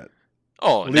that, but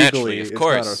Oh, legally, naturally, of it's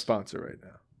course. not our sponsor right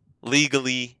now.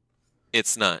 Legally,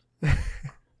 it's not.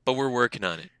 But we're working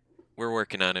on it. We're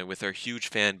working on it with our huge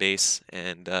fan base,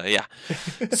 and yeah.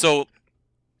 So,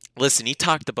 listen, he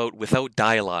talked about without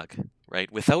dialogue,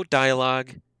 right? Without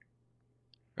dialogue,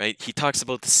 right? He talks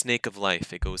about the snake of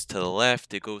life. It goes to the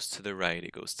left, it goes to the right,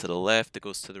 it goes to the left, it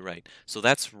goes to the right. So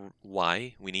that's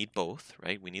why we need both,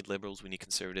 right? We need liberals, we need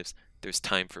conservatives. There's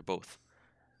time for both.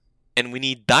 And we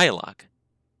need dialogue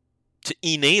to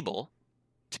enable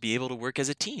to be able to work as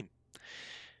a team.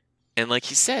 And like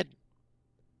he said,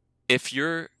 if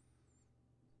you're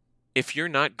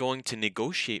not going to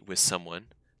negotiate with someone,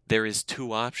 there is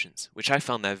two options, which I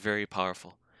found that very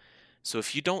powerful. So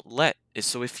if you don't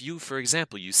if you, for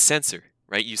example, you censor,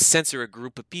 right? You censor a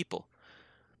group of people.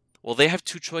 Well, they have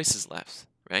two choices left,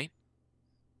 right?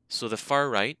 So the far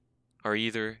right are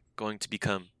either going to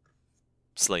become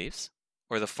slaves,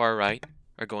 or the far right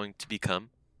are going to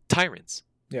become tyrants.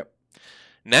 Yep.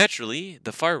 Naturally,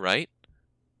 the far right,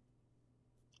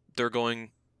 they're going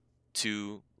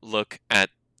to look at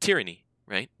tyranny,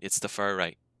 right? It's the far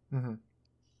right. Mm-hmm.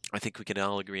 I think we can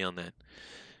all agree on that.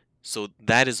 So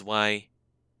that is why,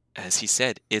 as he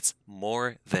said, it's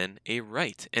more than a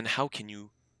right. And how can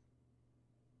you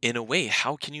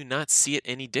not see it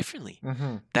any differently?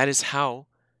 Mm-hmm. That is how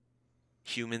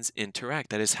humans interact.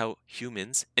 That is how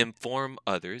humans inform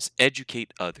others,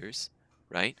 educate others,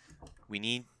 right? We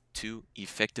need to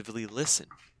effectively listen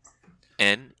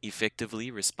and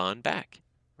effectively respond back,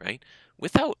 right?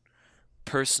 Without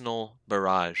personal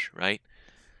barrage, right?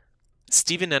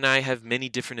 Stephen and I have many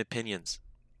different opinions.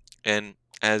 And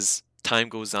as time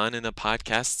goes on in the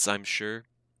podcasts, I'm sure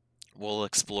we'll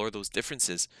explore those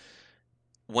differences.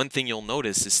 One thing you'll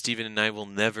notice is Stephen and I will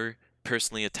never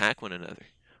personally attack one another.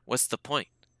 What's the point?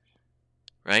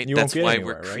 Right? That's why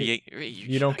we're creating.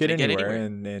 You don't get anywhere,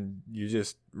 and you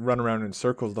just run around in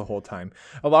circles the whole time.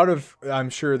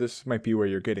 I'm sure this might be where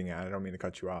you're getting at. I don't mean to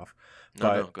cut you off,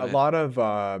 but go ahead. lot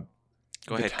of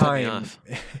Go ahead, cut me off.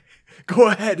 Go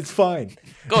ahead, it's fine.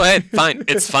 Go ahead, fine,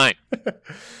 it's fine.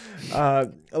 A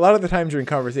lot of the time during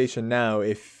conversation now,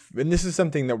 and this is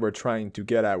something that we're trying to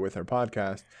get at with our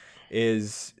podcast,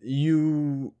 is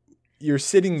you're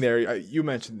sitting there. You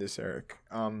mentioned this, Eric.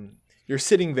 You're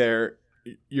sitting there.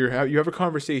 You have a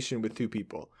conversation with two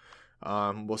people.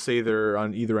 We'll say they're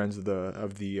on either ends of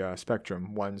the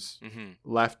spectrum. One's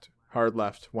hard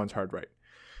left. One's hard right.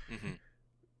 Mm-hmm.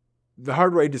 The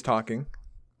hard right is talking,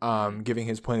 giving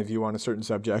his point of view on a certain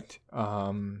subject,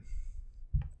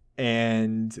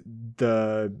 and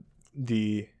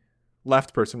the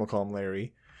left person, we'll call him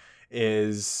Larry,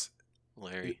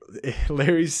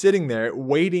 Larry's sitting there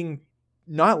waiting,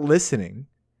 not listening,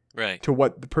 right, to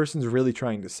what the person's really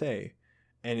trying to say,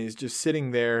 and is just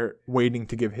sitting there waiting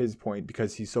to give his point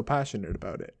because he's so passionate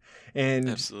about it. And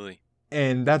absolutely,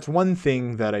 and that's one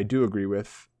thing that I do agree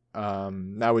with.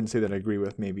 I wouldn't say that I agree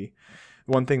with, maybe.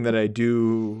 One thing that I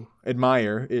do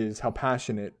admire is how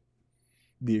passionate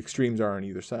the extremes are on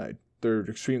either side. They're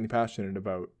extremely passionate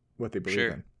about what they believe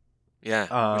in.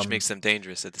 Yeah, which makes them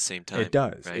dangerous at the same time. It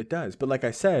does. Right? It does. But like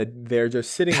I said, they're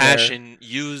just sitting passion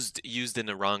used in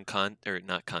the wrong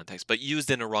not context, but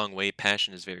used in a wrong way.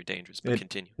 Passion is very dangerous. But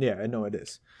continue. Yeah, I know it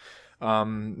is.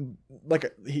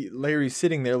 Larry's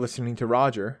sitting there listening to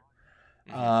Roger,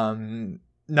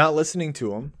 not listening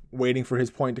to him, waiting for his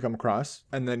point to come across,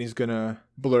 and then he's gonna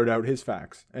blurt out his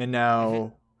facts. And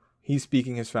now he's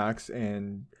speaking his facts,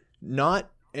 and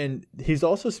he's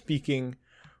also speaking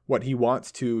what he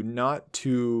wants to, not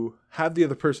to have the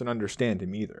other person understand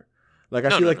him either. Like,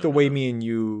 I feel like the way me and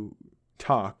you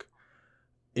talk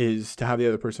is to have the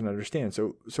other person understand.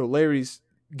 So Larry's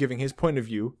giving his point of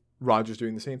view. Roger's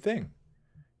doing the same thing.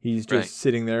 He's just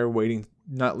sitting there waiting,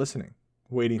 not listening,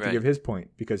 waiting to give his point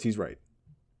because he's right.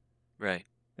 Right.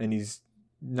 And he's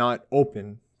not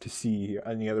open to see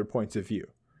any other points of view.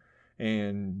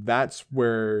 And that's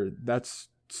why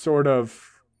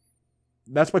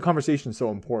conversation is so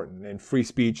important, and free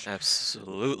speech.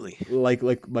 Absolutely. Like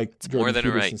it's Jordan more than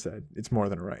Peterson a right. said, it's more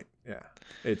than a right. Yeah.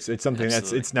 It's something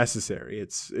it's necessary.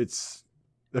 It's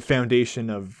the foundation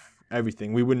of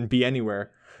everything. We wouldn't be anywhere.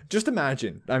 Just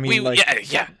imagine. I mean, Like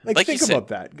think about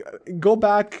that. Go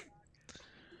back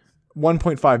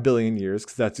 1.5 billion years,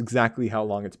 because that's exactly how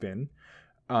long it's been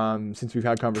since we've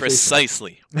had conversation.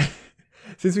 Precisely.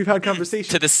 Since we've had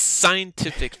conversation. To the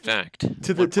scientific fact.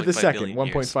 To the second,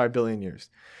 1.5 billion years.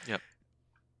 Yep.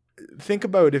 Think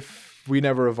about if we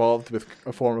never evolved with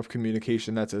a form of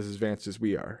communication that's as advanced as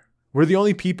we are. We're the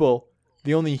only people,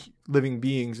 the only living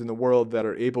beings in the world that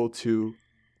are able to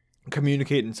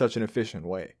communicate in such an efficient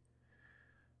way.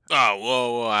 Oh,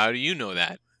 whoa, how do you know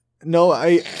that? No,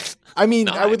 I mean,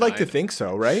 I would like to think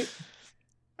so, right?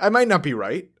 I might not be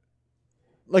right.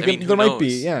 Like, there might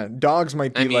be, dogs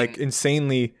might be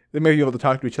insanely, they might be able to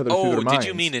talk to each other through their minds. Did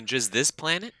you mean in just this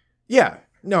planet? Yeah.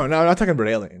 No, I'm not talking about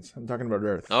aliens. I'm talking about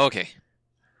Earth. Okay.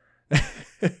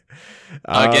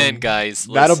 Again, guys.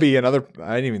 That'll be another.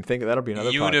 I didn't even think that'll be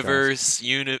another universe.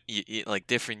 Like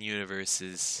different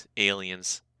universes,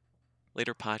 aliens.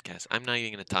 Later podcast. I'm not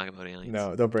even going to talk about aliens.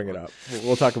 No, don't bring it up.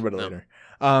 We'll talk about it later.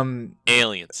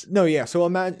 Aliens. No, yeah. So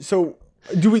imagine. So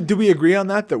do we agree on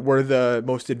that we're the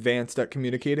most advanced at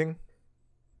communicating,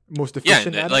 most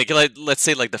efficient? Yeah, at like let's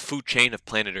say like the food chain of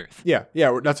planet Earth. Yeah.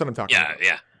 That's what I'm talking about.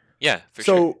 Yeah. For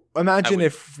sure. So imagine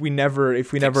if we never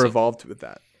evolved with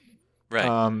that.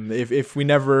 Right. If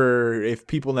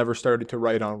people never started to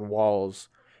write on walls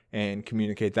and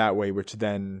communicate that way, which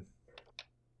then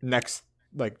next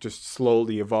just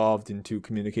slowly evolved into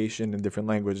communication in different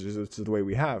languages, which is the way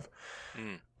we have.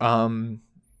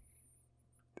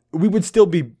 We would still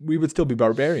be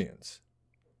barbarians.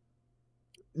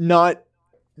 Not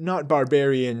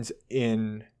barbarians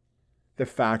in the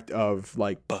fact of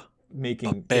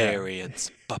making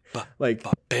barbarians.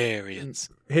 Barbarians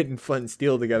hitting flint and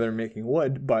steel together and making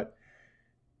wood, but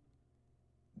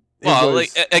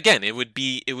again, it would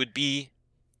be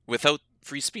without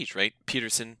free speech, right?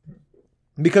 Peterson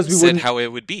because we said wouldn't how it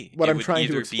would be. What I'm trying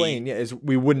to explain is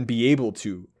we wouldn't be able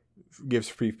to give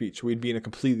free speech. We'd be in a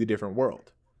completely different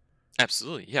world.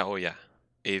 Absolutely. Yeah. Oh yeah.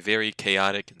 A very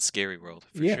chaotic and scary world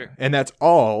for sure. And that's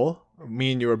all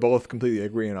me and you are both completely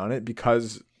agreeing on it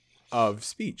because of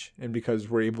speech and because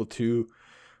we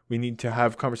need to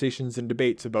have conversations and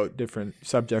debates about different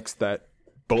subjects that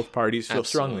both parties feel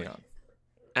strongly on.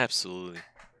 Absolutely.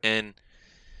 And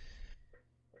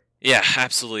yeah,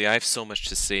 absolutely. I have so much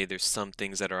to say. There's some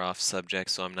things that are off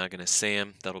subject, so I'm not going to say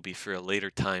them. That'll be for a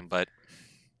later time. But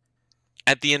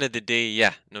at the end of the day,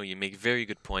 you make very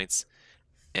good points.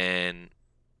 And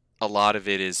a lot of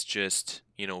it is just,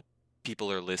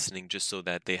 people are listening just so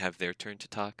that they have their turn to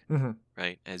talk,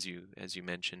 right? As you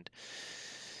mentioned.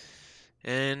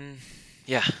 And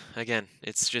yeah, again,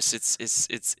 it's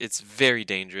very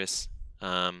dangerous.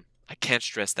 I can't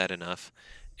stress that enough.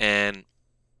 And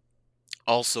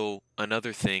also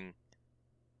another thing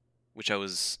which I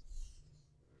was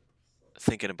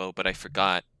thinking about but I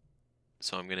forgot,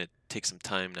 so I'm gonna take some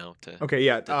time now to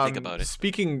think about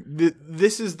it.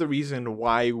 This is the reason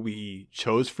why we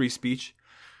chose free speech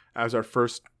as our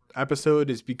first episode,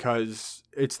 is because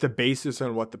it's the basis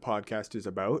on what the podcast is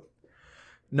about.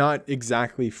 Not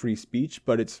exactly free speech,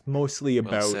 but it's mostly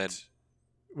about. Well said.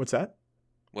 What's that?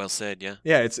 Well said. Yeah.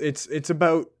 Yeah, it's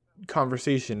about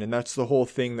conversation, and that's the whole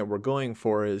thing that we're going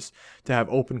for, is to have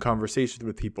open conversations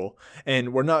with people.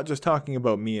 And we're not just talking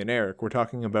about me and Eric, we're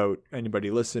talking about anybody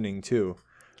listening too.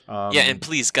 And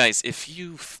please guys, if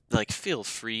you feel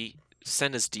free,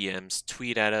 send us DMs,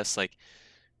 tweet at us.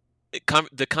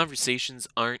 The conversations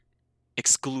aren't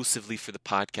exclusively for the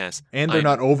podcast, and they're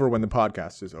not over when the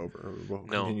podcast is over. We'll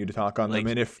continue to talk on them,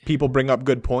 and if people bring up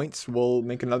good points, we'll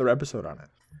make another episode on it.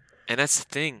 And that's the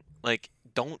thing,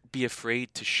 don't be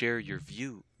afraid to share your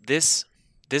view. This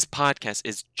podcast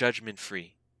is judgment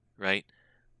free, right?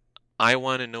 I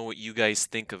want to know what you guys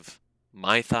think of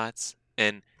my thoughts,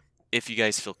 and if you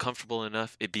guys feel comfortable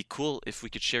enough, it'd be cool if we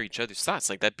could share each other's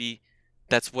thoughts.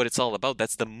 That's what it's all about.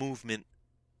 That's the movement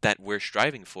that we're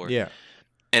striving for. Yeah.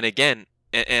 And again,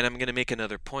 and I'm going to make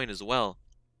another point as well.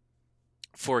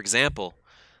 For example,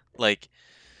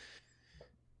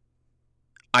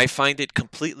 I find it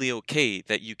completely okay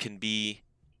that you can be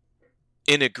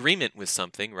in agreement with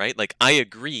something, right? I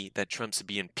agree that Trump should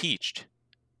be impeached.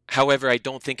 However, I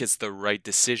don't think it's the right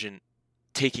decision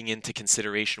taking into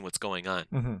consideration what's going on.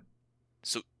 Mm-hmm.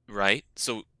 So, right?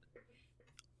 So,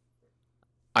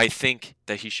 I think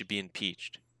that he should be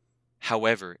impeached.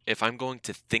 However, if I'm going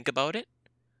to think about it,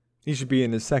 he should be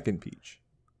in his second peach.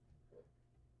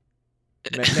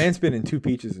 Man's been in 2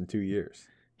 peaches in 2 years.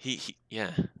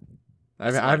 Yeah.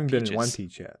 I haven't been in 1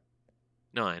 peach yet.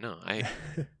 No, I know.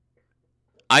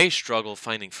 I struggle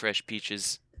finding fresh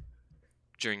peaches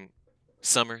during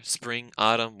summer, spring,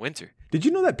 autumn, winter. Did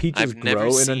you know that peaches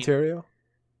grow in Ontario?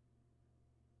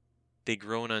 They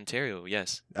grow in Ontario,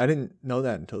 yes. I didn't know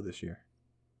that until this year.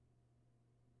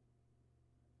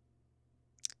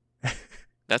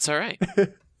 That's all right.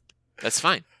 That's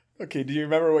fine. Okay, do you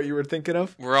remember what you were thinking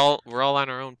of? We're all on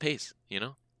our own pace,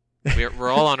 We're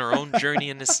all on our own journey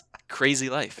in this crazy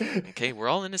life. Okay, we're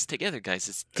all in this together, guys.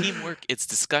 It's teamwork. It's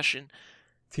discussion.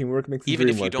 Teamwork makes the dream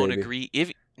work. Even if you don't baby. agree,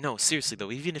 no, seriously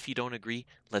though, even if you don't agree,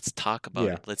 let's talk about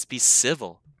it. Let's be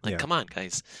civil. Come on,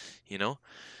 guys. We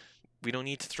don't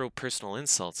need to throw personal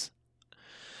insults.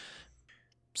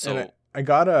 So and I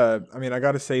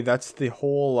gotta say that's the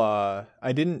whole. I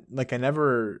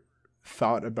never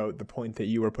thought about the point that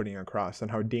you were putting across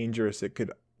and how dangerous it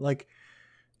could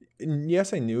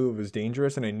Yes, I knew it was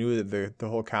dangerous, and I knew that the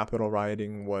whole Capitol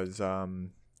rioting was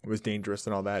dangerous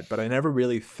and all that. But I never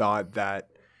really thought that.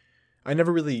 I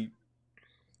never really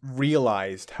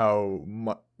realized how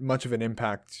much of an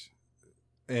impact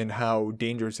and how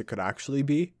dangerous it could actually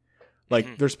be.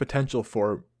 Like, there's potential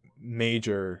for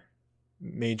major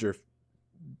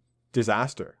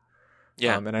disaster.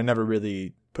 Yeah. And I never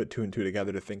really put two and two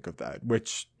together to think of that,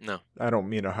 which I don't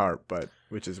mean to harp, but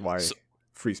which is why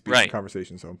free speech and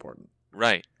conversation is so important.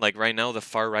 Right. Like right now, the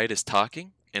far right is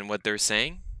talking, and what they're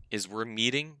saying is we're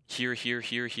meeting here,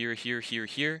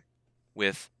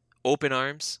 with open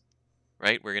arms,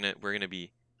 right? We're gonna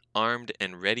be armed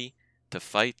and ready to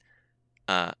fight.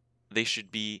 They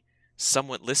should be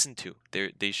somewhat listened to.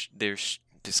 There's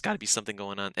got to be something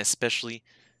going on, especially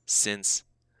since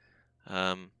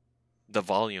the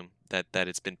volume that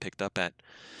it's been picked up at.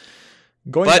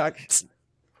 Going back.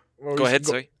 Go ahead.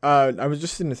 Sorry. I was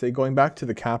just going to say, going back to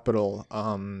the Capitol,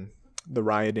 the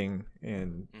rioting,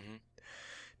 and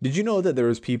did you know that there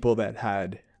was people that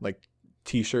had like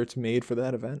T-shirts made for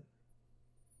that event?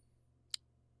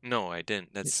 No, I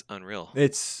didn't. That's unreal.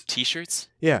 It's T-shirts?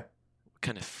 Yeah. What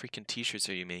kind of freaking T-shirts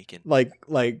are you making? Like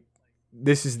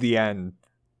this is the end,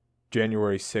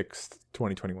 January 6th,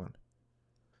 2021.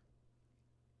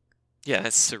 Yeah,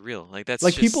 that's surreal. Like that's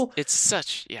like just, people. It's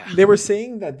such They were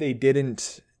saying that they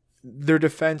didn't. Their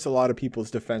defense, a lot of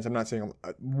people's defense. I'm not saying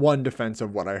one defense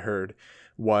of what I heard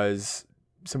was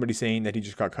somebody saying that he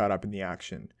just got caught up in the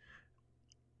action.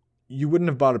 You wouldn't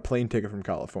have bought a plane ticket from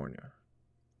California.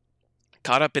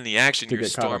 Caught up in the action. You're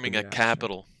storming a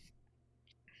Capitol.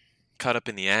 Caught up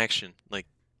in the action, like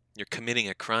you're committing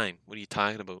a crime. What are you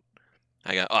talking about?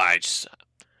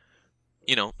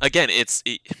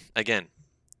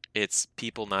 It's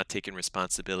people not taking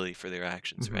responsibility for their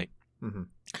actions, right? Mm-hmm.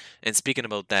 And speaking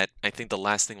about that, I think the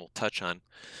last thing we'll touch on,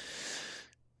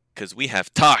 because we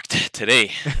have talked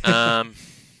today, the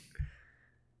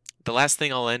last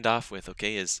thing I'll end off with,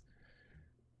 is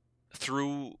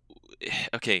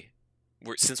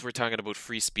since we're talking about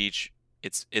free speech,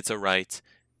 it's a right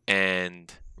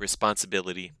and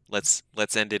responsibility. Let's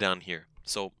end it on here.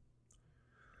 So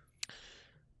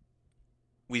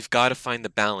we've got to find the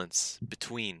balance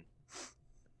between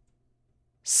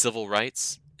civil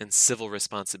rights and civil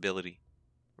responsibility,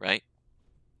 right?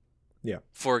 Yeah.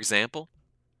 For example,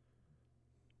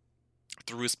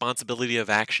 through responsibility of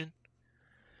action,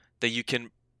 that you can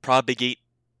propagate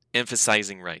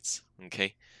emphasizing rights,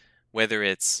 okay? Whether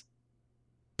it's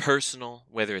personal,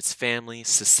 whether it's family,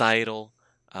 societal,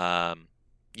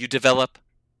 you develop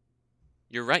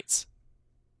your rights.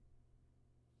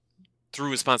 Through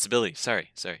responsibility,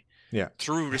 sorry. Yeah.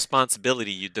 Through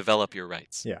responsibility, you develop your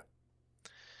rights. Yeah.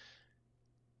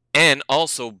 And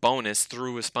also, bonus,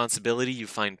 through responsibility, you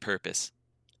find purpose.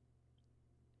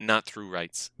 Not through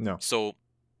rights. No. So,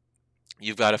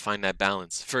 you've got to find that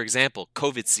balance. For example,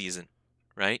 COVID season,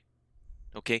 right?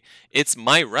 Okay? It's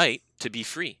my right to be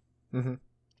free. Mm-hmm.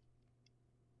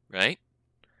 Right?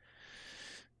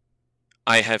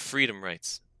 I have freedom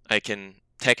rights.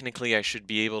 Technically, I should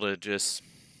be able to just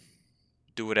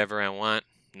do whatever I want.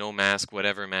 No mask,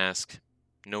 whatever mask.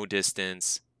 No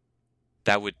distance.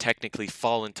 That would technically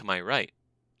fall into my right.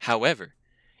 However,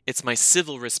 it's my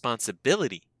civil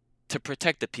responsibility to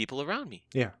protect the people around me.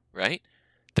 Yeah. Right?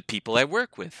 The people I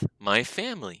work with, my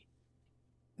family.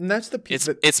 And that's the piece.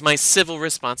 It's my civil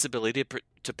responsibility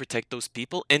to protect those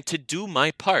people and to do my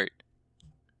part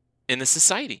in the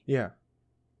society. Yeah.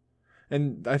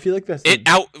 And I feel like that's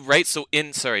right? So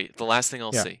the last thing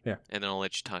I'll say, and then I'll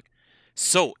let you talk.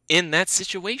 So in that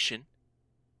situation,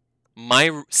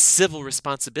 my civil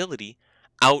responsibility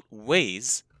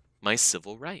outweighs my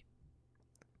civil right.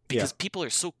 Because people are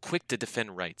so quick to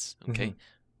defend rights, okay? Mm-hmm.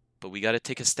 But we got to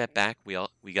take a step back. We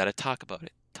got to talk about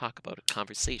it.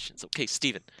 Conversations. Okay,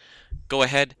 Stephen, go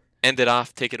ahead, end it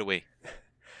off, take it away.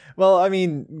 Well, I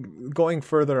mean, going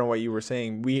further on what you were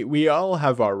saying, we all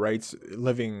have our rights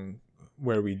living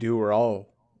where we do. We're all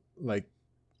like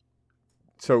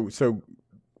so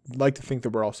like to think that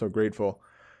we're all so grateful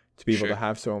to be able to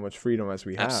have so much freedom as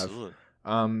we have. Absolutely.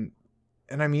 And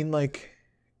I mean, like,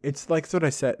 it's like what I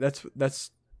said.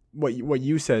 That's what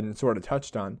you said and sort of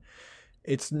touched on.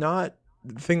 It's not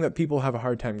the thing that people have a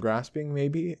hard time grasping.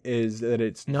 Maybe is that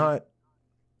it's not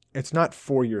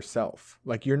for yourself.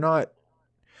 Like, you're not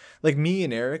like me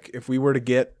and Eric. If we were to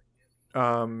get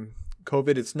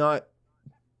COVID, it's not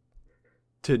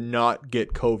to not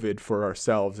get COVID for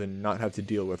ourselves and not have to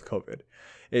deal with COVID.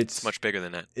 It's much bigger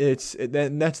than that.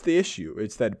 That's the issue.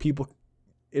 It's that people.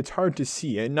 It's hard to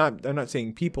see, and I'm not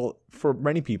saying people. For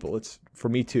many people, it's for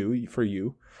me too. For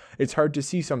you, it's hard to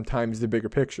see sometimes the bigger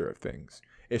picture of things.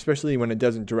 especially when it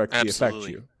doesn't directly affect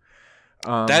Absolutely. you.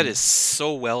 That is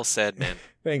so well said, man.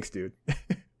 Thanks, dude.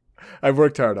 I've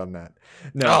worked hard on that.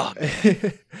 No, Oh,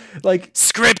 like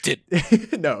Scripted.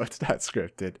 no, it's not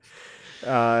scripted.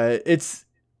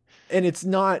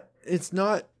 It's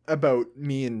not about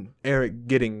me and Eric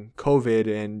getting COVID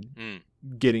and Mm.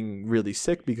 getting really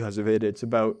sick because of it. It's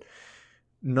about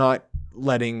not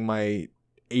letting my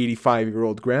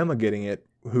 85-year-old grandma getting it,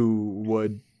 who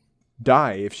would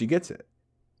die if she gets it.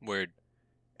 Word.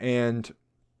 And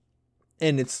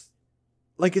it's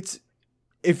like,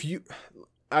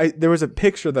 there was a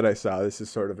picture that I saw. This is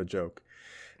sort of a joke.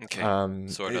 Okay.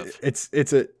 Sort of. It's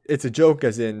a joke,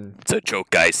 as in It's a joke,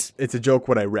 guys. it's a joke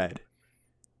what I read.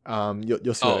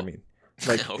 You'll see what I Oh. mean.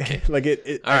 Like, Okay. like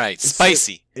it. All right. it's-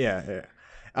 Spicy. Yeah.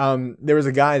 There was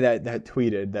a guy that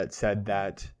tweeted that said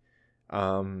that,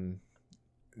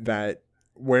 that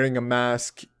wearing a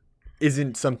mask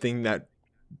isn't something that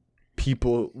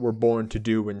people were born to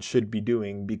do and should be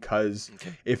doing, because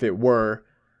Okay. if it were,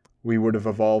 we would have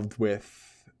evolved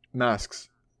with masks.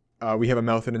 We have a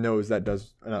mouth and a nose that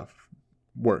does enough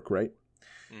work, right?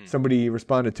 Mm. Somebody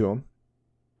responded to him.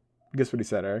 Guess what he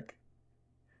said, Eric?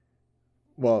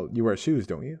 Well, you wear shoes,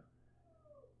 don't you?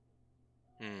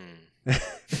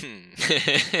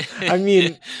 I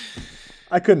mean,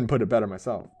 I couldn't put it better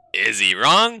myself. is he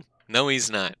wrong? No,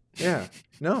 he's not. Yeah.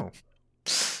 No.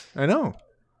 I know.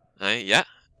 Yeah.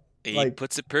 He Like-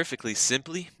 puts it perfectly,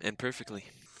 simply and perfectly.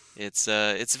 It's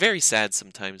very sad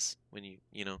sometimes when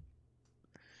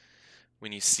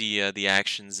when you see the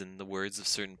actions and the words of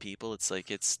certain people. It's like,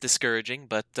 it's discouraging,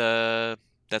 but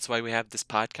that's why we have this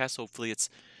podcast. Hopefully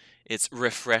it's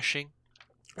refreshing.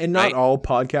 And not Right. all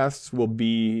podcasts will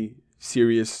be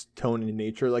serious tone in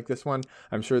nature like this one.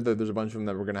 I'm sure that there's a bunch of them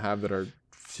that we're going to have that are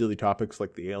silly topics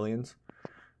like the aliens.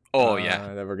 Oh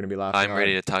yeah. That we're going to be laughing I'm on.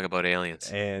 ready to talk about aliens.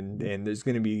 And there's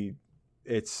going to be,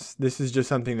 this is just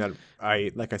something that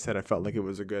like I said, I felt like it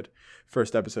was a good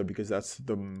first episode, because that's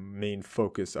the main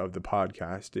focus of the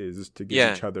podcast, is to give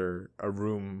Yeah. each other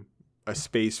a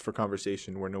space for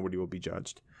conversation where nobody will be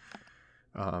judged.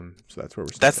 So that's where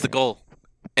we're That's the starting. goal.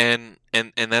 And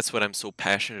that's what I'm so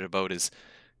passionate about, is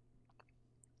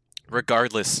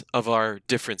regardless of our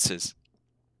differences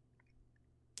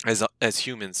as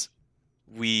humans,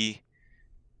 we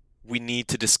need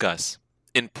to discuss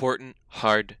important,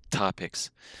 hard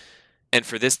topics. And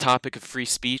for this topic of free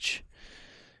speech,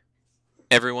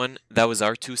 everyone, that was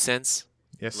our 2 cents.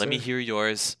 Yes, Let me sir. hear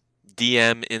yours.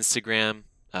 DM, Instagram,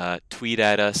 tweet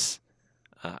at us.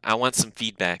 I want some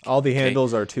feedback. All the okay?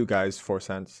 handles are 2 guys 4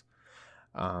 cents.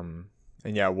 And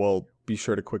yeah, we'll be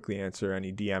sure to quickly answer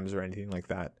any DMs or anything like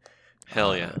that.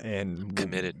 Hell yeah. And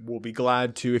committed. We'll be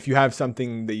glad to, if you have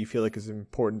something that you feel like is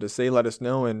important to say, let us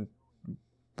know, and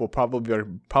we'll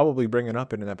probably bring it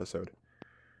up in an episode.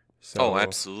 So Oh, bring it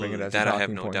absolutely. as a That I have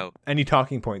talking no point. doubt. Any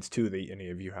talking points too that any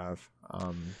of you have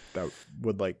that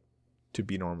would like to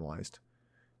be normalized.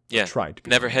 Or Yeah. try to be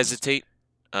Never normalized. hesitate.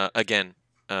 Again,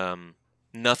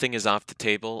 nothing is off the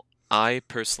table. I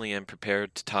personally am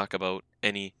prepared to talk about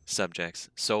any subjects.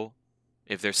 So,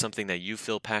 if there's something that you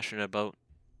feel passionate about,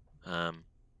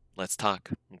 let's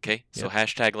talk. Okay? So Yep.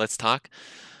 hashtag let's talk.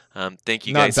 Thank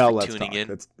you Not guys Bell, for let's tuning talk. in.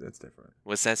 That's different.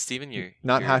 What's that, Steven? You're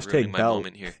Not ruining hashtag my Bell.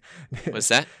 moment here. What's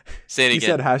that? Say it You again.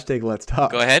 said hashtag let's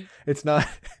talk. Go ahead. It's not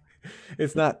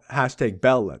hashtag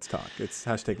Bell let's talk. It's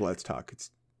hashtag let's talk. It's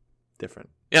different.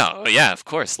 Yeah, oh, yeah, of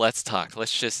course. Let's talk.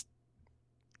 Let's just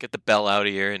get the bell out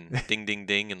of here and ding, ding,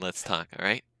 ding, and let's talk. All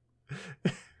right.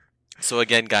 So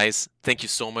again, guys, thank you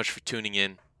so much for tuning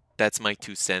in. That's my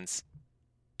 2 cents,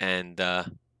 and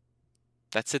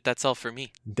that's it. That's all for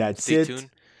me. That's Stay it.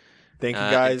 tuned. Thank you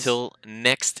guys. Until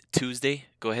next Tuesday.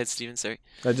 Go ahead, Steven. Sorry.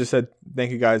 I just said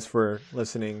thank you guys for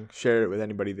listening. Share it with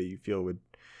anybody that you feel would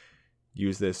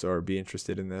use this or be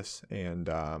interested in this, and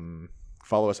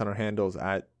follow us on our handles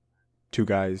at 2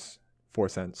 guys 4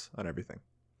 cents on everything.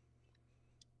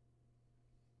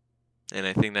 And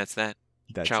I think that's that.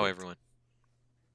 That's Ciao, it. everyone.